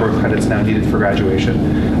increased number of credits now needed for graduation.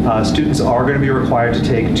 Students are going to be required to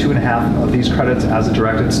take 2.5 of these credits as a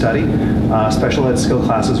directed study. Special ed skill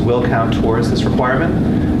classes will count towards this requirement.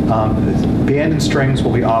 Band and strings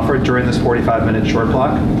will be offered during this 45-minute short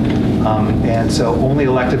block. And so only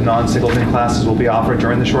elective non-singleton classes will be offered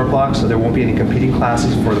during the short block, so there won't be any competing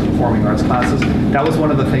classes for the performing arts classes. That was one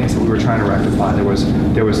of the things that we were trying to rectify.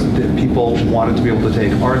 There was people wanted to be able to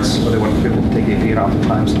take arts, or they wanted to be able to take AP, and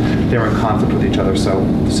oftentimes they were in conflict with each other. So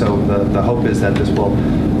the hope is that this will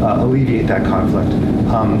alleviate that conflict.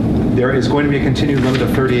 There is going to be a continued limit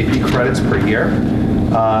of 30 AP credits per year.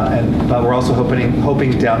 But we're also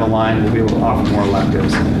hoping down the line we'll be able to offer more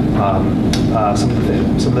electives. Some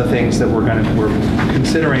of the things that we're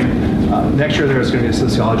considering next year, there's going to be a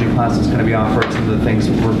sociology class that's going to be offered. Some of the things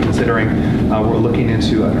that we're considering, we're looking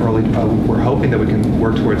into an early. We're hoping that we can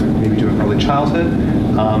work towards maybe doing early childhood,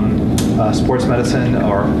 sports medicine,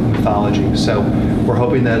 or mythology. So we're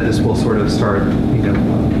hoping that this will sort of start,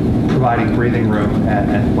 providing breathing room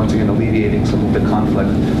and once again alleviating some of the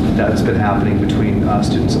conflict that's been happening between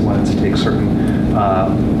students that wanted to take certain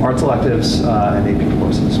arts electives and AP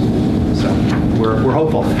courses. So we're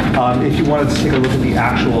hopeful. If you wanted to take a look at the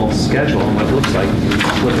actual schedule and what it looks like, you can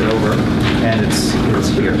flip it over, and it's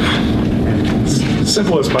here. And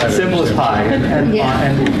Simple as pie. simple as pie.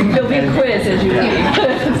 There'll be a quiz as you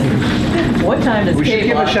leave. What time does We should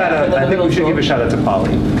give a shout out. I think we should give a shout out to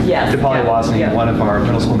Polly. Yes, To Polly yeah, Wozniak, yeah. one of our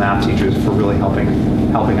middle school math teachers, for really helping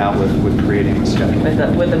out with creating the schedule.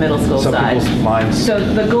 With the middle school Some side. people's minds. So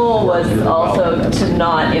the goal was also to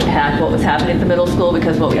not impact what was happening at the middle school,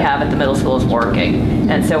 because what we have at the middle school is working.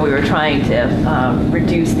 And so we were trying to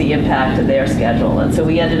reduce the impact of their schedule. And so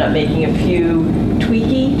we ended up making a few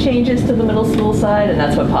tweaky changes to the middle school side, and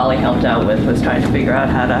that's what Polly helped out with, was trying to figure out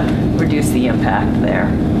how to reduce the impact there.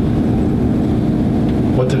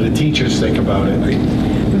 What do the teachers think about it?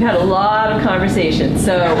 We've had a lot of conversations,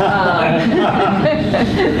 so I'm not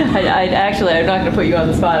going to put you on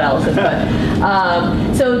the spot, Allison, but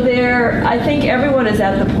so I think everyone is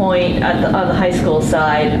at the point on the high school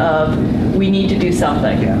side of we need to do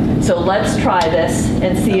something. Yeah. So let's try this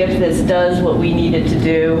and see if this does what we need it to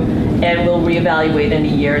do, and we'll reevaluate in a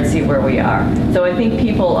year and see where we are. So I think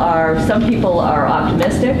some people are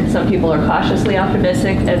optimistic, some people are cautiously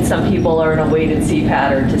optimistic, and some people are in a wait-and-see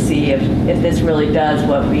pattern to see if this really does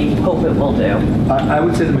what we hope it will do. I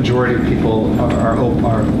would say the majority of people are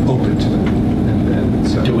open to it. And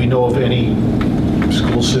so. Do we know of any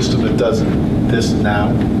school system that does this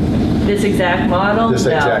now? This exact model? This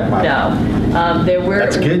exact model. No. There were.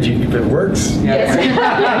 That's good, if it works. Yes.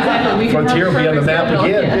 Exactly. We can have Frontier will be on the map perfect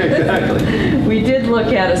schedule. again. Yeah. Exactly. We did look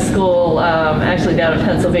at a school, actually down in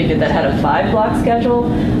Pennsylvania, that had a 5-block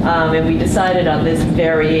schedule, and we decided on this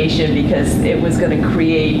variation because it was going to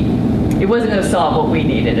it wasn't going to solve what we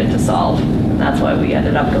needed it to solve. And that's why we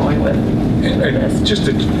ended up going with this. Just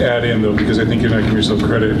to add in, though, because I think you're not giving yourself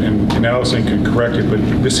credit, and Allison can correct it, but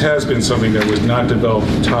this has been something that was not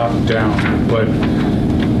developed top-down, but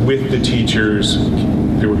with the teachers.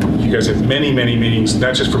 You guys had many, many meetings,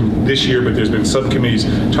 not just from this year, but there's been subcommittees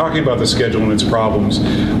talking about the schedule and its problems.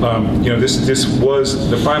 This was,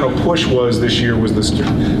 the final push was this year was this,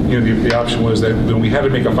 the option was that we had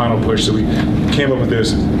to make a final push, so we came up with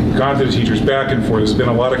this, gone to the teachers back and forth. There's been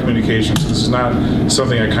a lot of communication, so this is not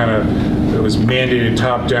something that was mandated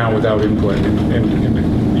top down without input.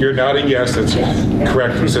 And you're nodding yes, that's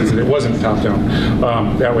correct in the sense that it wasn't top down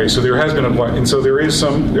that way. So there has been and so there is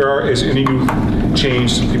any new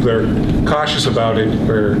change. People are cautious about it,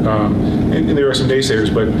 and there are some naysayers,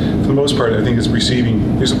 but for the most part, I think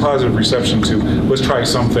there's a positive reception to let's try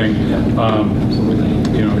something, and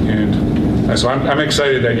so I'm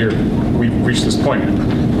excited that we've reached this point.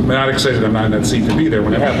 I'm not excited I'm not in that seat to be there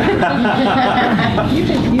when it happens. You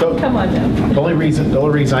can come on down. The only reason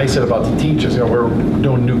I said about the teachers, we're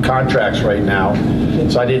doing new contracts right now,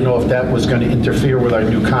 so I didn't know if that was going to interfere with our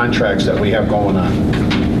new contracts that we have going on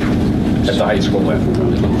at the high school level.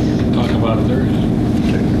 Talk about it there.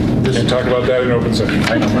 And talk about that in open session.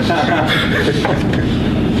 I know. I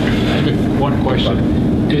have one question.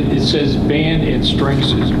 It says band and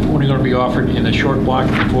strings is only going to be offered in a short block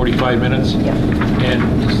for 45 minutes. Yeah.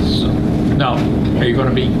 And Now, are you going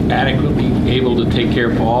to be adequately able to take care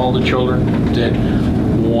of all the children that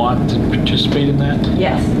want to participate in that?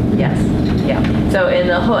 Yes, yes, yeah. So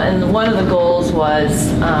and one of the goals was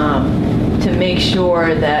to make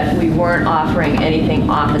sure that we weren't offering anything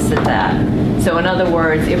opposite that. So in other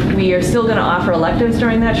words, if we are still going to offer electives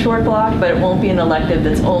during that short block, but it won't be an elective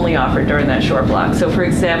that's only offered during that short block. So for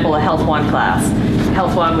example, a Health 1 class.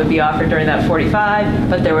 Health 1 would be offered during that 45,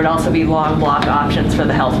 but there would also be long block options for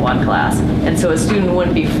the Health 1 class. And so a student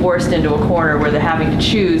wouldn't be forced into a corner where they're having to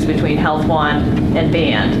choose between Health 1 and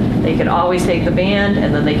band. They could always take the band,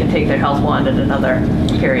 and then they can take their Health 1 at another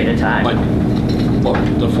period of time. But well,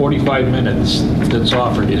 the 45 minutes that's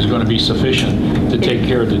offered is going to be sufficient to take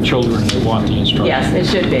care of the children that want the instruction? Yes, it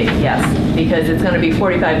should be, yes, because it's going to be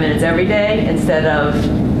 45 minutes every day instead of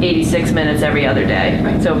 86 minutes every other day.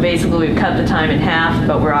 So basically, we've cut the time in half,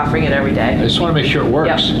 but we're offering it every day. I just want to make sure it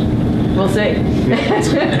works. Yep. We'll see.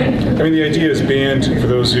 I mean, the idea is band, for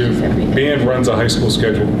those who, band runs a high school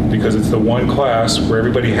schedule because it's the one class where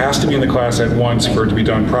everybody has to be in the class at once for it to be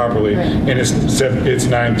done properly, and it's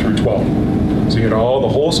 9 through 12. So you get the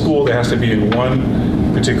whole school that has to be in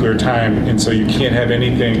one particular time, and so you can't have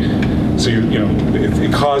anything. So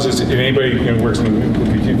it causes, and anybody who works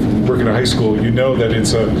in a high school, you know that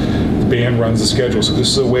it's the band runs the schedule. So this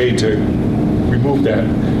is a way to remove that.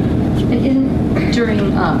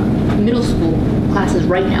 During middle school classes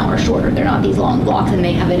right now are shorter. They're not these long blocks, and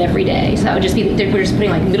they have it every day. So that would just be we're just putting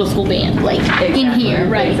like middle school band in here,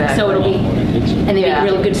 right? Exactly. So it'll be, and they make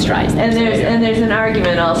real good strides there. And there's an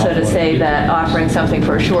argument also to say that offering something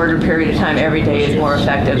for a shorter period of time every day is more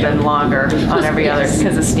effective than longer on every other,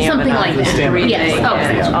 because of stamina, something like that. reading, Yes.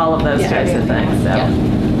 and all of those types of things. So.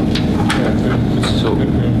 So,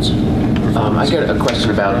 I got a question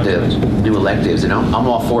about the new electives, and I'm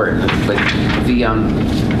all for it. But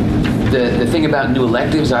the thing about new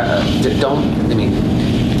electives,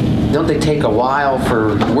 don't they take a while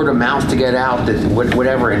for word of mouth to get out?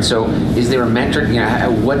 Whatever. And so, is there a metric?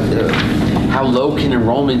 How low can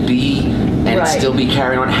enrollment be and still be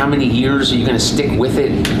carried on? How many years are you going to stick with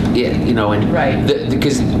it?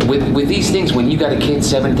 Because with these things, when you got a kid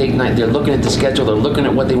 7th, 8th, 9th, they're looking at the schedule, they're looking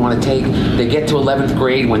at what they want to take. They get to 11th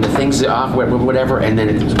grade when the things are off, whatever, and then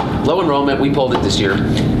it's low enrollment. We pulled it this year.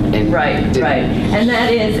 And Right.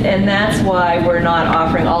 And that's why we're not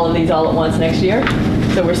offering all of these all at once next year.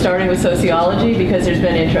 So we're starting with sociology because there's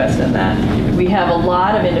been interest in that. We have a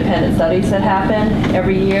lot of independent studies that happen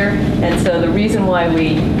every year, and so the reason why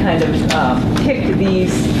we kind of picked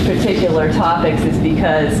these particular topics is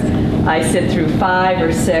because I sit through 5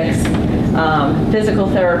 or 6 physical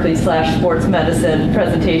therapy / sports medicine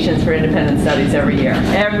presentations for independent studies every year.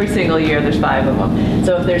 Every single year there's 5 of them.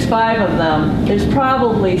 So if there's 5 of them, there's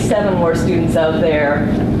probably 7 more students out there,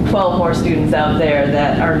 12 more students out there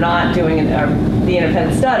that are not doing the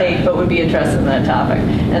independent study but would be interested in that topic.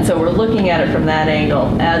 And so we're looking at it from that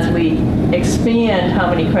angle. As we expand how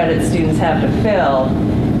many credits students have to fill,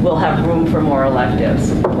 we'll have room for more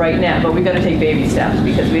electives right now, but we've got to take baby steps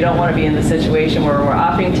because we don't want to be in the situation where we're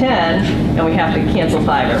offering 10 and we have to cancel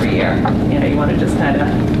 5 every year. You want to just kind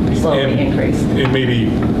of slowly increase. It may be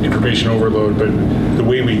information overload, but the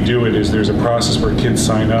way we do it is there's a process where kids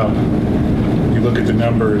sign up, you look at the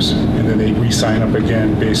numbers, and then they re-sign up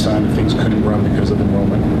again based on if things couldn't run because of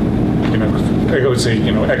enrollment. I would say,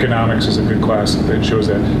 economics is a good class that shows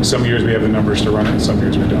that some years we have the numbers to run it, and some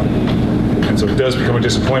years we don't. And so it does become a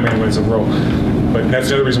disappointment when it's enrolled. But that's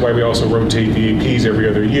another reason why we also rotate the APs every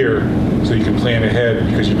other year, so you can plan ahead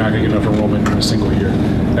because you're not going to get enough enrollment in a single year.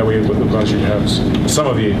 That way it allows you to have some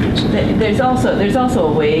of the APs. There's also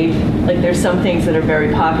a wave. Like there's some things that are very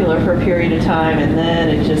popular for a period of time, and then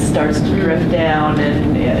it just starts to drift down.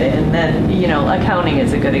 And then accounting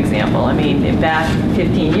is a good example. I mean, back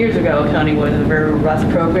 15 years ago, accounting was a very robust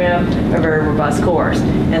program, a very robust course,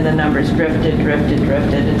 and the numbers drifted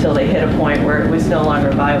until they hit a point where it was no longer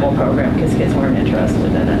a viable program because kids weren't interested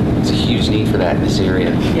in it. It's a huge need for that in this area.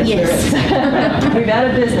 Yes. There is. We've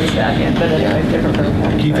added business back in, but anyway, different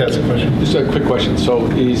program. Keith has a question. Just a quick question. So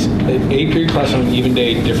is an 8th period class on an even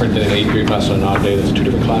day different than an 8th period class on an odd day? That's 2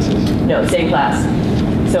 different classes? No, same class.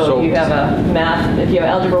 So if you have if you have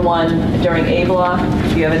Algebra 1 during A block,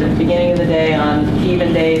 you have it at the beginning of the day on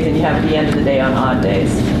even days, and you have it at the end of the day on odd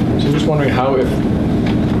days. So I'm just wondering how, if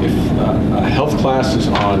if a health class is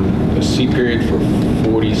on a C period for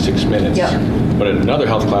 46 minutes, Yep. but another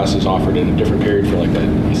health class is offered in a different period for like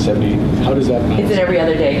a 70, how does that balance? It's an every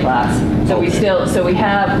other day class. So we still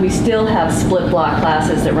have split block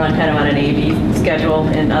classes that run kind of on an A/B schedule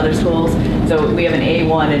in other schools. So we have an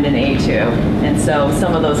A1 and an A2. And so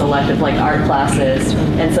some of those elective like art classes.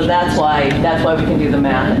 And so that's why we can do the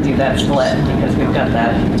math and do that split, because we've got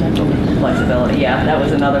that flexibility. Yeah, that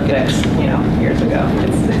was another fix, years ago.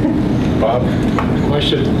 Bob?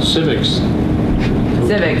 Question, civics.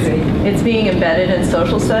 Civics, it's being embedded in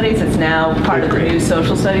social studies. It's now part of the new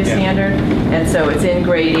social studies standard. And so it's in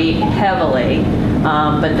grade 8 heavily,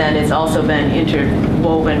 but then it's also been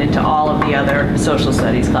interwoven into all of the other social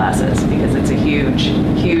studies classes, because it's a huge,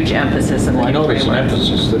 huge emphasis in the Well, I know there's an framework.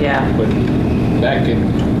 emphasis, Yeah. but back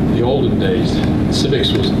in the olden days,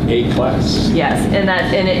 civics was A class. Yes, and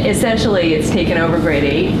essentially it's taken over grade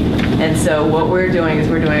 8. And so what we're doing is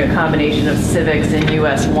we're doing a combination of civics and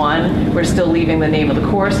US 1. We're still leaving the name of the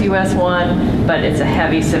course US 1, but it's a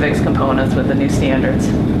heavy civics components with the new standards.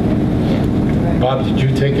 Bob, did you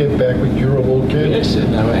take it back when you were a little kid? Yes,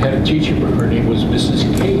 and I had a teacher, but her name was Mrs.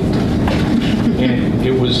 Kate. And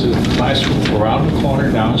it was a classroom around the corner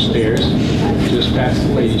downstairs, just past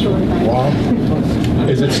the ladies' room. Wow.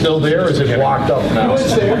 Is it still there, or is it blocked up now?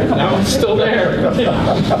 It's there. Now it's still there. And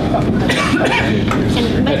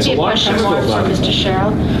might That's be a a long question time more ago, for Bob. Mr.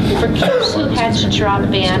 Sherrill. For kids who had to drop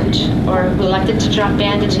band or who elected to drop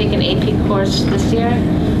band and take an AP course this year,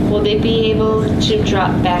 will they be able to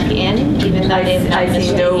drop back in even though they've not I missed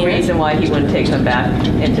see a no year? reason why he wouldn't take them back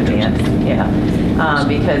into band,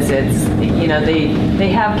 because it's, they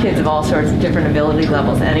have kids of all sorts of different ability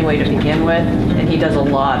levels anyway to begin with, and he does a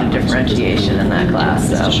lot of differentiation in that class,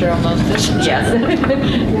 so. Mr. Sherrill knows this. Yes.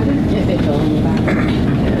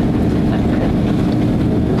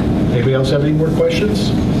 Anybody else have any more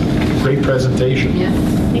questions? Great presentation. Yeah.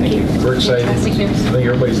 Thank you. We're excited. I Fantastic news. think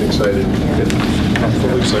everybody's excited. I'm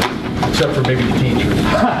fully excited, except for maybe the teachers.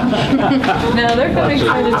 No, they're coming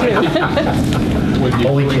excited too. When you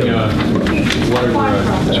Only bring, kid.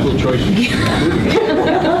 whatever, school choice.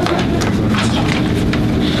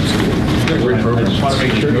 Great program. I just want to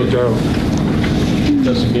make sure it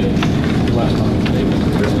doesn't get left on the table.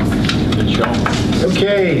 It's shown.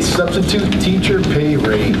 Okay, substitute teacher pay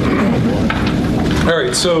rate. All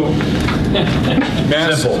right, so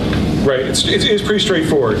Simple. Right, it's pretty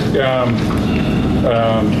straightforward.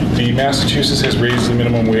 The Massachusetts has raised the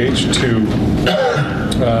minimum wage to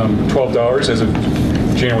 $12 as of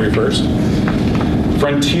January 1st.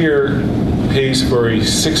 Frontier pays for a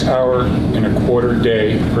 6-hour and a quarter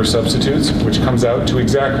day for substitutes, which comes out to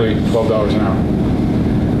exactly $12 an hour.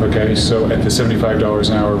 Okay, so at the $75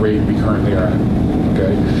 an hour rate we currently are at.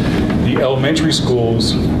 Okay, the elementary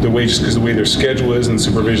schools, the wages, because the way their schedule is and the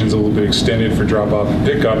supervision is a little bit extended for drop-off and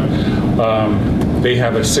pickup, they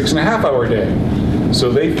have a 6.5-hour day.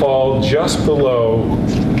 So they fall just below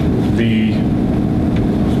the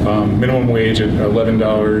minimum wage at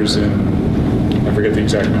 $11 and I forget the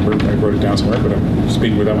exact number. I wrote it down somewhere, but I'm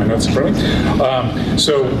speaking without my notes in front of me.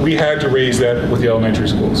 So we had to raise that with the elementary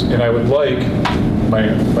schools. And I would like,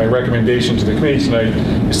 my recommendation to the committee tonight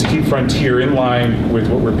is to keep Frontier in line with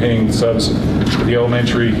what we're paying the subs for the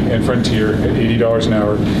elementary and Frontier at $80 an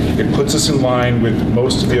hour. It puts us in line with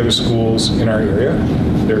most of the other schools in our area.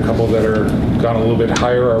 There are a couple that are gone a little bit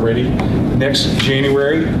higher already. Next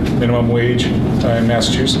January, minimum wage in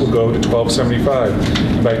Massachusetts will go to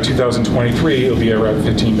 $12.75. By 2023, it'll be around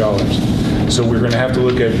 $15. So we're going to have to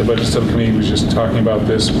look at, the budget subcommittee was just talking about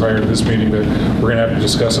this prior to this meeting, that we're going to have to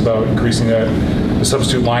discuss about increasing the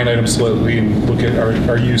substitute line item slightly and look at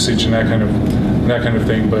our usage and that kind of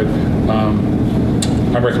thing. But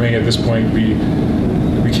I'm recommending at this point we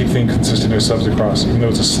keep things consistent as subs across, even though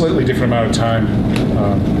it's a slightly different amount of time,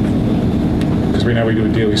 because right now we do a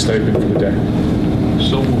daily stipend for the day.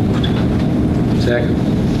 So moved. Second.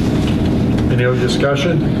 Any other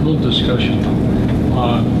discussion? A little discussion.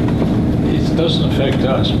 It doesn't affect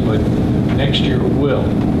us, but next year it will,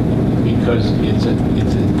 because it's a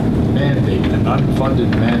mandate, an unfunded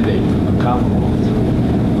mandate from the Commonwealth.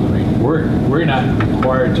 I mean, we're not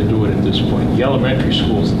required to do it at this point. The elementary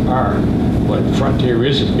schools are, but Frontier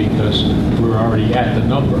isn't because we're already at the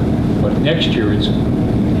number. But next year when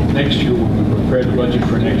we prepare the budget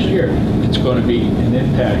for next year, it's going to be an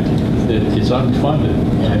impact that is unfunded,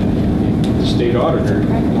 and the state auditor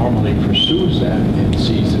normally pursues that and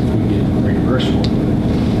sees if we get reimbursed for it.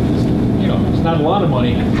 You know, it's not a lot of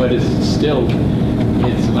money, but it's still,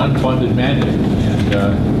 it's an unfunded mandate.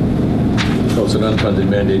 And So it's an unfunded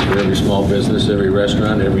mandate for every small business, every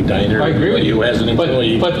restaurant, every diner. I agree with everybody you. who has an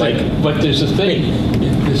employee. But there's a thing.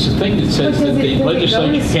 there's a thing that says that the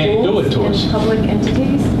legislature can't do it to us. Public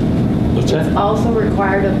entities, What's it's that? also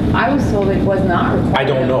required of, I was told it was not required I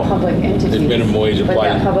don't know. of public entities. There's minimum wage But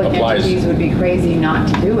that public applies. entities would be crazy not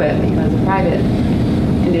to do it because the private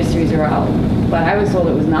industries are out. But I was told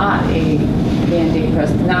it was not a mandate for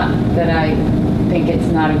us, not that I think it's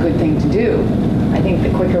not a good thing to do. I think the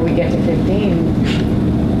quicker we get to 15,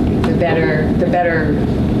 the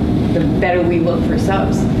better we look for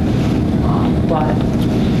subs. But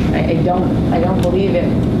I don't believe it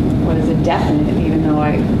was a definite, even though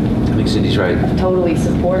I I think Cindy's right. totally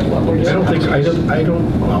support what we're doing. I don't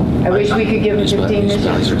think, well. I wish we could give them 15 this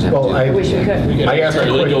year. Well, I wish we We could. can I asked ask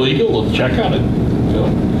a our quick- legal, we'll check on it. Phil.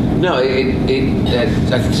 No,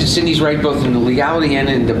 Cindy's right both in the legality and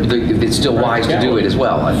in it's still wise to do it as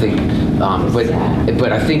well, I think.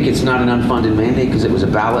 But I think it's not an unfunded mandate because it was a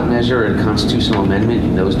ballot measure and constitutional amendment,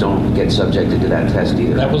 and those don't get subjected to that test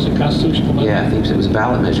either. That was a constitutional amendment? Yeah, I think it was a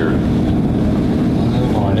ballot measure. I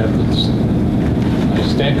don't know, I'd have to, I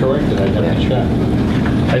stand corrected, I'd have to check.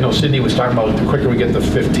 I know Cindy was talking about the quicker we get to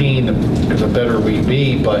 15, the better we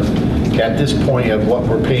be, but at this point of what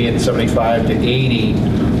we're paying 75 to 80,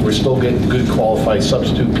 we're still getting good qualified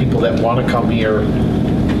substitute people that want to come here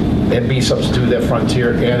and be substitute at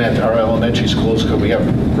Frontier and at our elementary schools because we have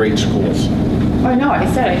great schools. Oh, no, I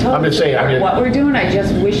told I'm just saying, I mean- what we're doing, I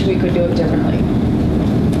just wish we could do it differently.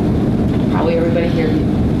 Probably everybody here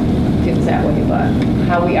feels that way, but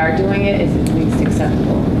how we are doing it is at least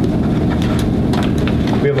acceptable.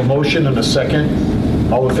 We have a motion and a second.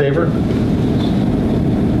 All in favor?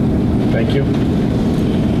 Thank you.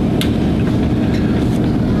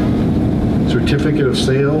 Certificate of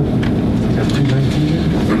sale,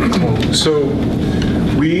 F-219. So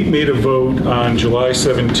we made a vote on July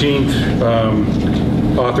 17th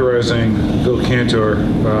authorizing Bill Cantor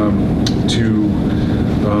to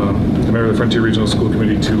the mayor of the Frontier Regional School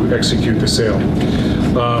Committee to execute the sale.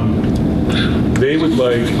 They would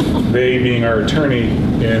like, they being our attorney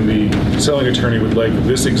and the selling attorney would like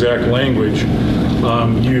this exact language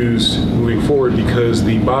used moving forward because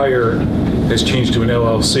the buyer has changed to an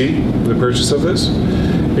LLC for the purchase of this.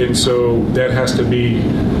 And so that has to be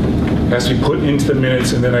put into the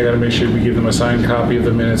minutes, and then I got to make sure we give them a signed copy of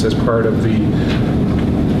the minutes as part of the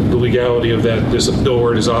legality of that. This bill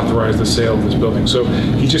where it is authorized the sale of this building. So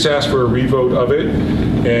he just asked for a revote of it,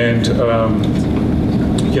 and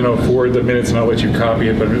for the minutes, and I'll let you copy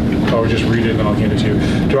it, but I'll just read it and I'll hand it to you.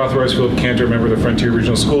 To authorize Philip Cantor, member of the Frontier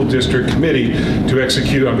Regional School District Committee, to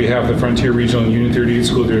execute on behalf of the Frontier Regional and Union 38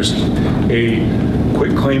 School Districts a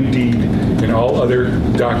quitclaim deed and all other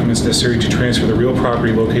documents necessary to transfer the real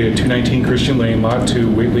property located at 219 Christian Lane, Lot 2,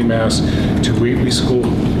 Whately, Mass. to Whately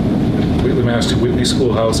Mass. to Whately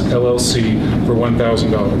Schoolhouse, LLC for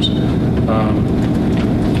 $1,000.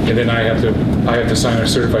 And then I have to sign a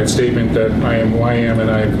certified statement that I am who I am and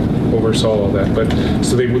I oversaw all that. But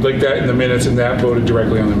so they would like that in the minutes, and that voted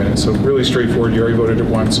directly on the minutes. So really straightforward. You already voted it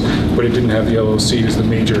once, but it didn't have the LLC as the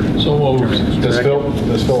major. So moved. Does Phil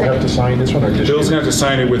have to sign this one, or just? Phil's gonna have to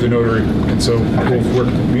sign it with a notary, and so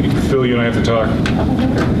Phil, you and I have to talk.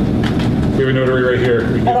 We have a notary right here. We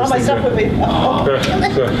can And get all this my thing stuff done. with me. Oh,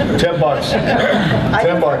 $10. I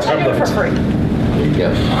 $10. do it for free.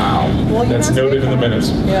 Yeah. Well, you That's must noted be- in the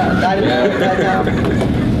minutes. Yeah, I didn't know that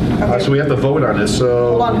down. So we have to vote on this, so.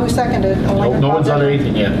 Hold on, who seconded? No one's done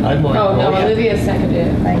anything yet. I'm going, Oh, no, Olivia seconded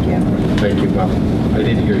it. Thank you. Thank you, Bob. I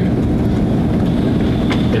didn't hear you.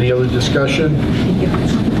 Any other discussion?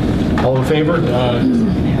 All in favor?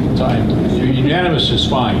 time. Unanimous is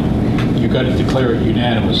fine. You got to declare it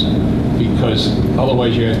unanimous because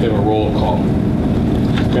otherwise you have to have a roll call.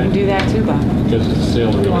 Okay? Do that too, Bob. Because it's a sale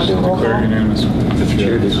of real estate. Declare unanimous. The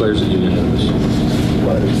chair declares it unanimous.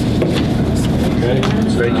 Okay?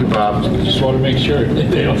 Thank you, Bob. Just want to make sure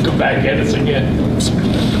they don't come back at us again.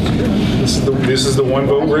 This is the one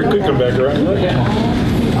vote where it could come back around.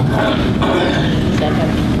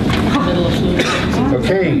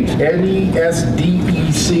 Okay,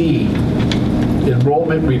 NESDEC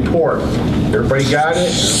enrollment report. Everybody got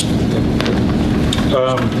it?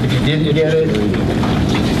 If you didn't get it,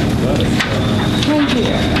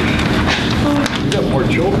 You got more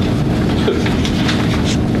children.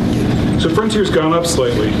 So Frontier's gone up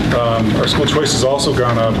slightly. Our school choice has also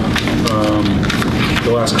gone up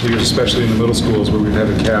the last couple years, especially in the middle schools where we've had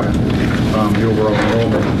to cap the overall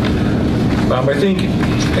enrollment. I think,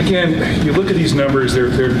 again, you look at these numbers,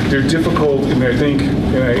 they're difficult, and I think,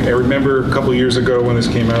 and I remember a couple of years ago when this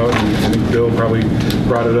came out, and I think Bill probably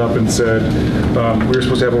brought it up and said we were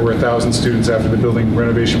supposed to have over 1,000 students after the building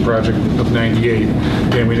renovation project of '98,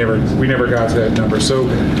 and we never got to that number. So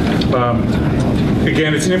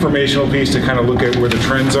again, it's an informational piece to kind of look at where the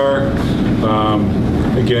trends are.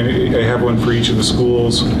 Again, I have one for each of the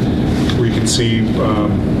schools where you can see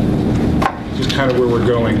just kind of where we're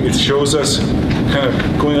going. It shows us kind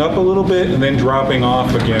of going up a little bit and then dropping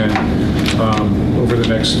off again over the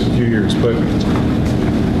next few years, but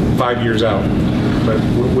 5 years out. But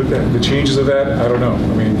with that, the changes of that, I don't know.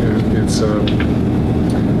 I mean, it's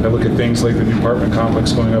I look at things like the new apartment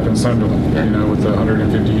complex going up in Sunderland, you know, with the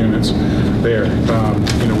 150 units there.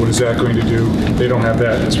 You know, what is that going to do? They don't have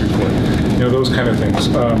that in this report. You know, those kind of things.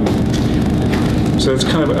 So that's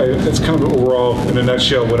kind of overall, in a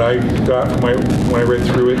nutshell, what I got when I read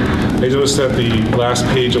through it. I noticed that the last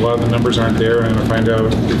page, a lot of the numbers aren't there, and I'm going to find out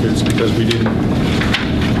if it's because we didn't.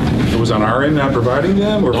 It was on our end not providing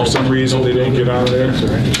them, or for some reason they didn't get on there.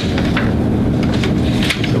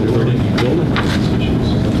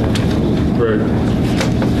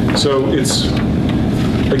 Right. So it's,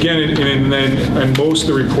 again, and then on most of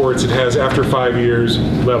the reports, it has after 5 years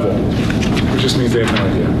level, which just means they have no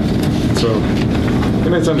idea. So,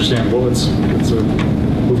 and it's understandable. It's a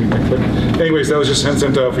moving thing. But anyways, that was just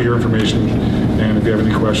sent out for your information. And if you have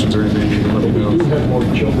any questions or anything, you can let me know. We do have more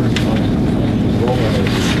children on enrollment as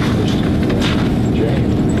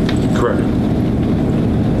January. Correct.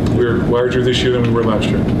 We're larger this year than we were last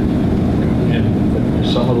year. And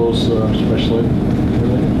some of those special ed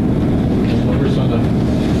related numbers on the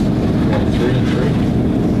 3 and 3.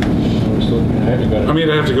 I haven't got it. I mean,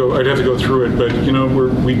 I'd have to go through it, but you know,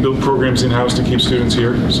 we build programs in-house to keep students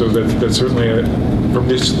here, so that's certainly from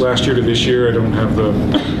this last year to this year. I don't have the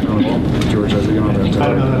George. I think on that.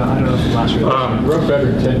 I don't know from last year. We're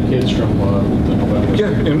better 10 kids from the November.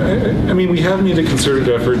 Yeah, and I mean, we have made a concerted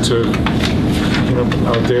effort to, you know,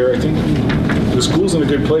 out there. I think the school's in a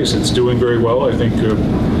good place. It's doing very well. I think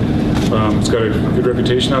it's got a good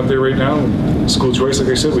reputation out there right now. School choice, like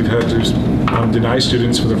I said, we've had to deny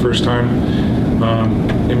students for the first time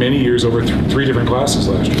in many years over 3 different classes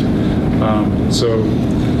last year. So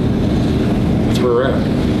that's where we're at.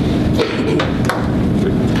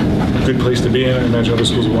 Good place to be in. I imagine other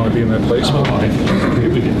schools will want to be in that place. So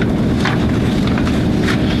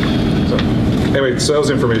anyway, so that was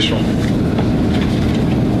informational.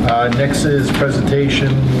 Next is presentation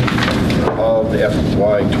of the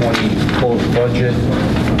FY20 proposed budget.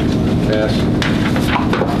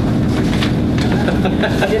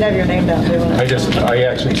 I did have your name down too. I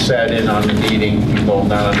actually sat in on the meeting, even though I'm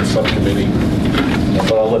not on the subcommittee,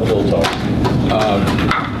 but I'll let Bill talk.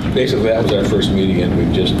 Basically, that was our first meeting, and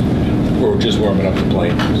we're just warming up the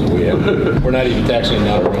plane. So we're not even taxiing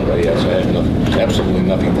out of runway yet, so I have absolutely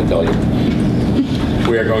nothing to tell you.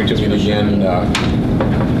 We are going to meet again.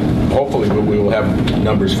 Hopefully, we will have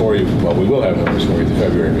numbers for you. Well, we will have numbers for you at the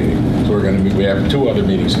February meeting. So we have 2 other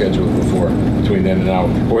meetings scheduled between then and now.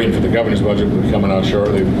 We're waiting for the governor's budget, will be coming out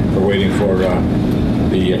shortly. We're waiting for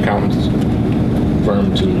the accountant's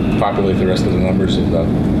firm to populate the rest of the numbers. And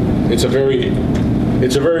it's a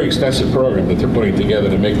very extensive program that they're putting together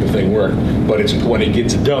to make the thing work. But when it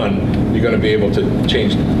gets done, you're going to be able to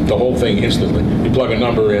change the whole thing instantly. You plug a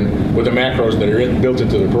number in with the macros that are built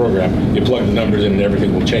into the program. You plug the numbers in, and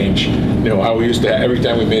everything will change. You know how we used to. Every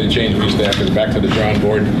time we made a change, we used to have to go back to the drawing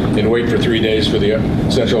board and wait for 3 days for the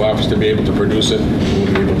central office to be able to produce it.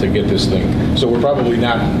 We'll be able to get this thing. So we're probably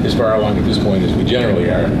not as far along at this point as we generally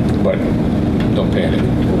are, but don't panic.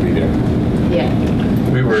 We'll be there. Yeah.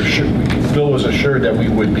 We were Bill was assured that we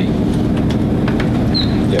would be.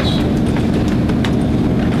 Yes.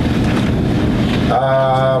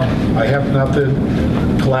 I have nothing.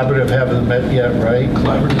 Collaborative haven't met yet, right?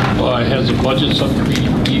 Collaborative has a budget subcommittee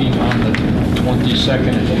meeting on the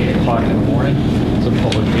 22nd at 8 o'clock in the morning. It's a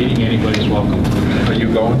public meeting. Anybody's welcome. Are you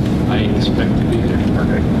going? I expect to be there.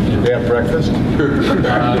 Okay. Do they have breakfast?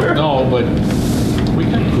 No, but we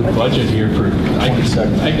got a good budget here for. I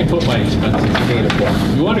can put my expenses. 8 o'clock.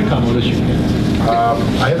 You want to come with us? You can.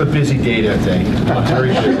 I have a busy day that day. Very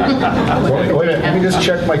busy. Wait a minute, let me just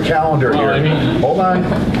check my calendar here. I mean- Hold on.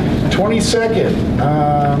 22nd.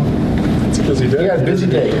 It's a busy day. Yeah, busy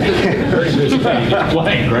day. Very busy.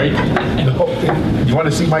 Blank, right? No. You want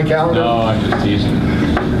to see my calendar? No, I'm just teasing.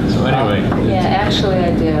 So anyway. Yeah, actually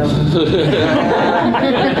I do.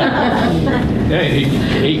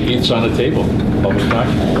 Hey, it's on the table. Public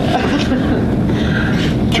document.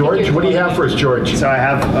 George, what do you have for us, George? So I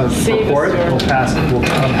have a Save us, report. sir. I'll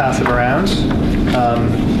pass it around,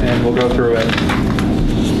 and we'll go through it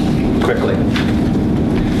quickly.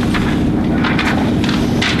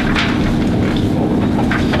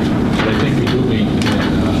 I think we do meet in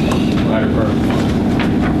latter part of the month.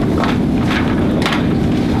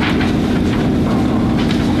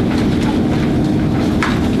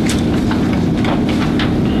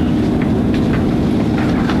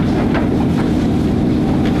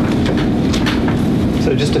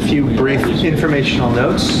 just a few brief informational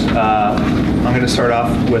notes. I'm going to start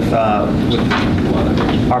off with our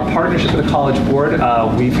partnership with the College Board.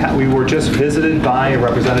 We were just visited by a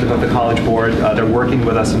representative of the College Board. They're working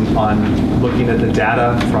with us on looking at the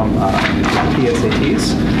data from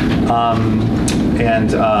PSATs.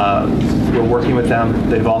 And we're working with them.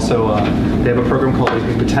 They've also they have a program called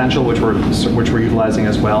AP Potential, which we're utilizing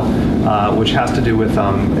as well, which has to do with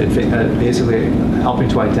basically helping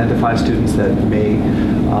to identify students that may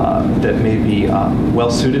be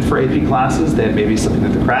well suited for AP classes, that may be slipping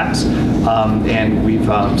through the cracks. And we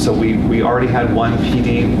already had one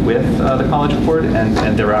PD with the College Board,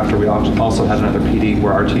 and thereafter we also had another PD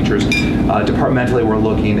where our teachers departmentally were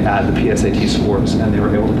looking at the PSAT scores, and they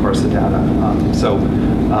were able to parse the data.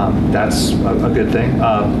 That's a good thing.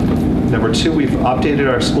 Number two, we've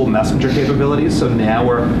updated our school messenger capabilities, so now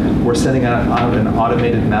we're sending out an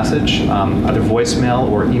automated message, either voicemail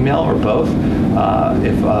or email or both.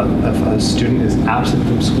 If a student is absent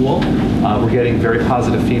from school, we're getting very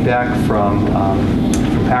positive feedback from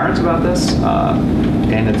parents about this,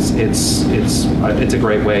 and it's a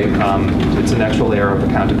great way. It's an extra layer of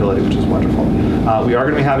accountability, which is wonderful. We are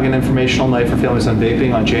going to be having an informational night for families on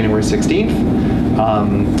vaping on January 16th.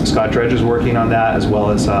 Scott Dredge is working on that, as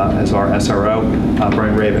well as our SRO,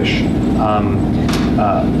 Brian Ravish.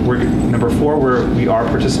 Number four, we are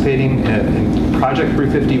participating in Project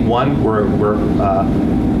 351. We're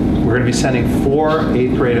going to be sending 4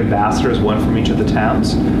 8th grade ambassadors, one from each of the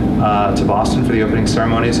towns, to Boston for the opening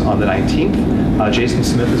ceremonies on the 19th. Jason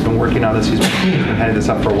Smith has been working on this. He's been heading this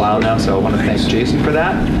up for a while now, so I want to thank Jason for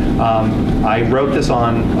that. I wrote this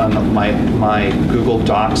on my Google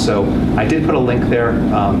Docs, so I did put a link there.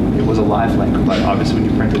 It was a live link, but obviously when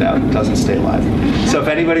you print it out, it doesn't stay live. So if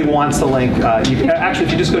anybody wants the link, actually,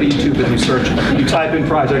 if you just go to YouTube and you search, you type in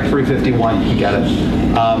Project 351, you can get it.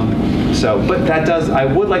 But that does, I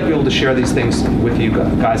would like to be able to share these things with you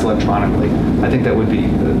guys electronically. I think that would be,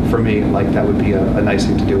 for me, that would be a nice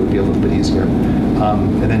thing to do. It would be a little bit easier.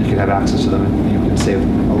 And then you can have access to them and you can save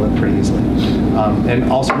a lot pretty easily.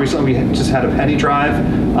 And also recently we just had a penny drive.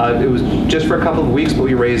 It was just for a couple of weeks, but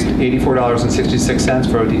we raised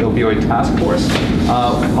 $84.66 for the opioid task force.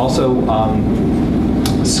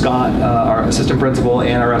 Scott, our assistant principal,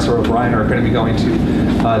 and our SRO Brian are going to be going to,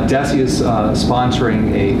 DESE is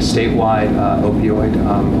sponsoring a statewide opioid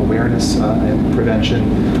awareness and prevention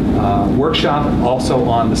workshop, also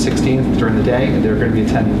on the 16th during the day, and they're going to be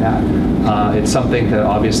attending that. It's something that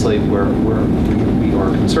obviously we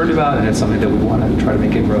are concerned about, and it's something that we want to try to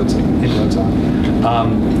make inroads on.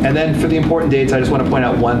 And then for the important dates, I just want to point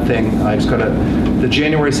out one thing. I just got the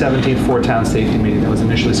January 17th 4-town safety meeting that was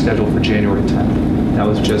initially scheduled for January 10th. That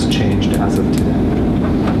was just changed as of today.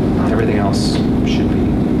 Everything else should be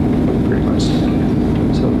pretty much steady.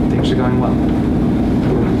 So things are going well.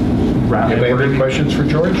 Anybody have any questions for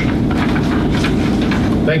George?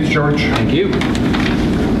 Thanks, George. Thank you.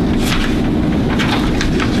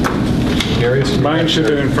 Darius? Mine should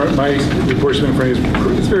have been in front, my report should have been in front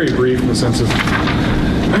of you. It's very brief in the sense of,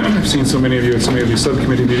 I've seen so many of you at so many of these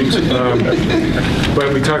subcommittee meetings.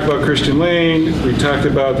 But we talked about Christian Lane. We talked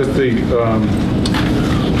about that the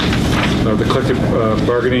collective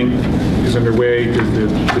bargaining is underway.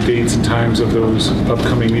 The dates and times of those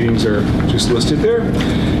upcoming meetings are just listed there.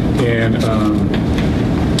 And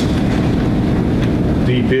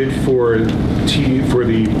the bid for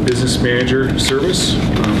the business manager service,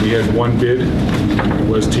 we had one bid. It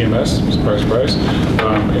was TMS, surprise, surprise.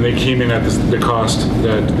 And they came in at the cost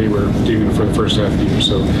that they were doing for the first half of the year.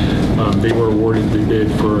 So they were awarded the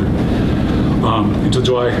bid for until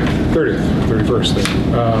July 30th, 31st.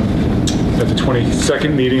 At the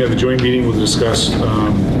 22nd meeting of the joint meeting, we'll discuss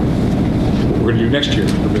what we're going to do next year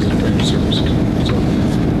for business manager services. So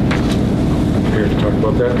I'm here to talk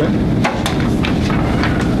about that then.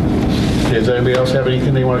 Does anybody else have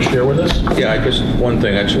anything they want to share with us? Yeah, one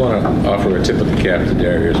thing. I just want to offer a tip of the cap to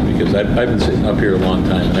Darius, because I've been sitting up here a long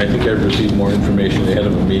time, and I think I've received more information ahead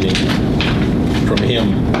of a meeting from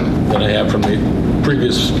him than I have from the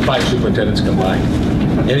previous 5 superintendents combined.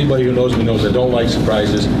 Anybody who knows me knows I don't like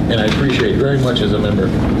surprises, and I appreciate very much as a member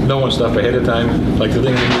knowing stuff ahead of time, like the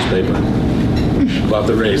thing in the newspaper about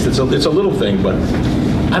the race. It's a little thing, but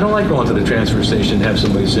I don't like going to the transfer station and have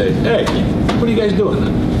somebody say, "Hey, what are you guys doing?"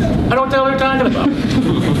 I don't know what they're talking about.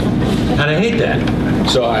 And I hate that.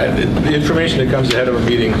 So the information that comes ahead of a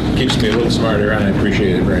meeting keeps me a little smarter, and I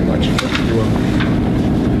appreciate it very much. You're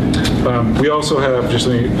welcome. We also have, just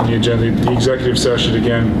on the agenda, the executive session.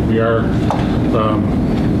 Again, we are,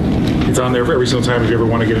 it's on there for every single time if you ever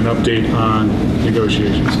want to get an update on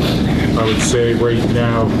negotiations. I would say right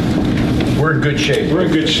now, We're in good shape. We're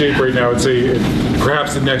in good shape right now. I'd say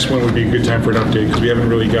perhaps the next one would be a good time for an update because we haven't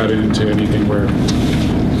really gotten into anything where it's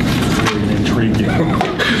really going to intrigue you.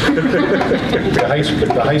 The high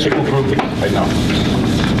school group, I know.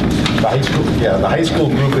 The high school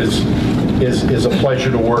group is a pleasure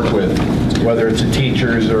to work with, whether it's the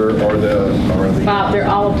teachers or the. Bob, they're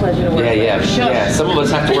all a pleasure to work with. Yeah. Some of us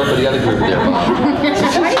have to work with the other group there, Bob.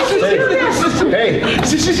 Hey,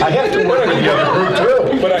 I have to work with the other group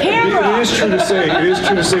too. But it is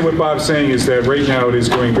true to say what Bob's saying is that right now it is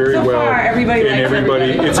going very So well. far, everybody and likes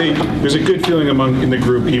everybody. there's a good feeling in the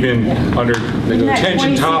group, even under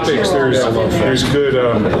tension topics. There's good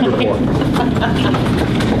rapport.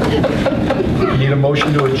 Need a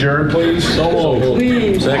motion to adjourn, please? So moved.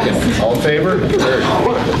 Please. Second. All in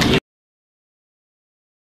favor?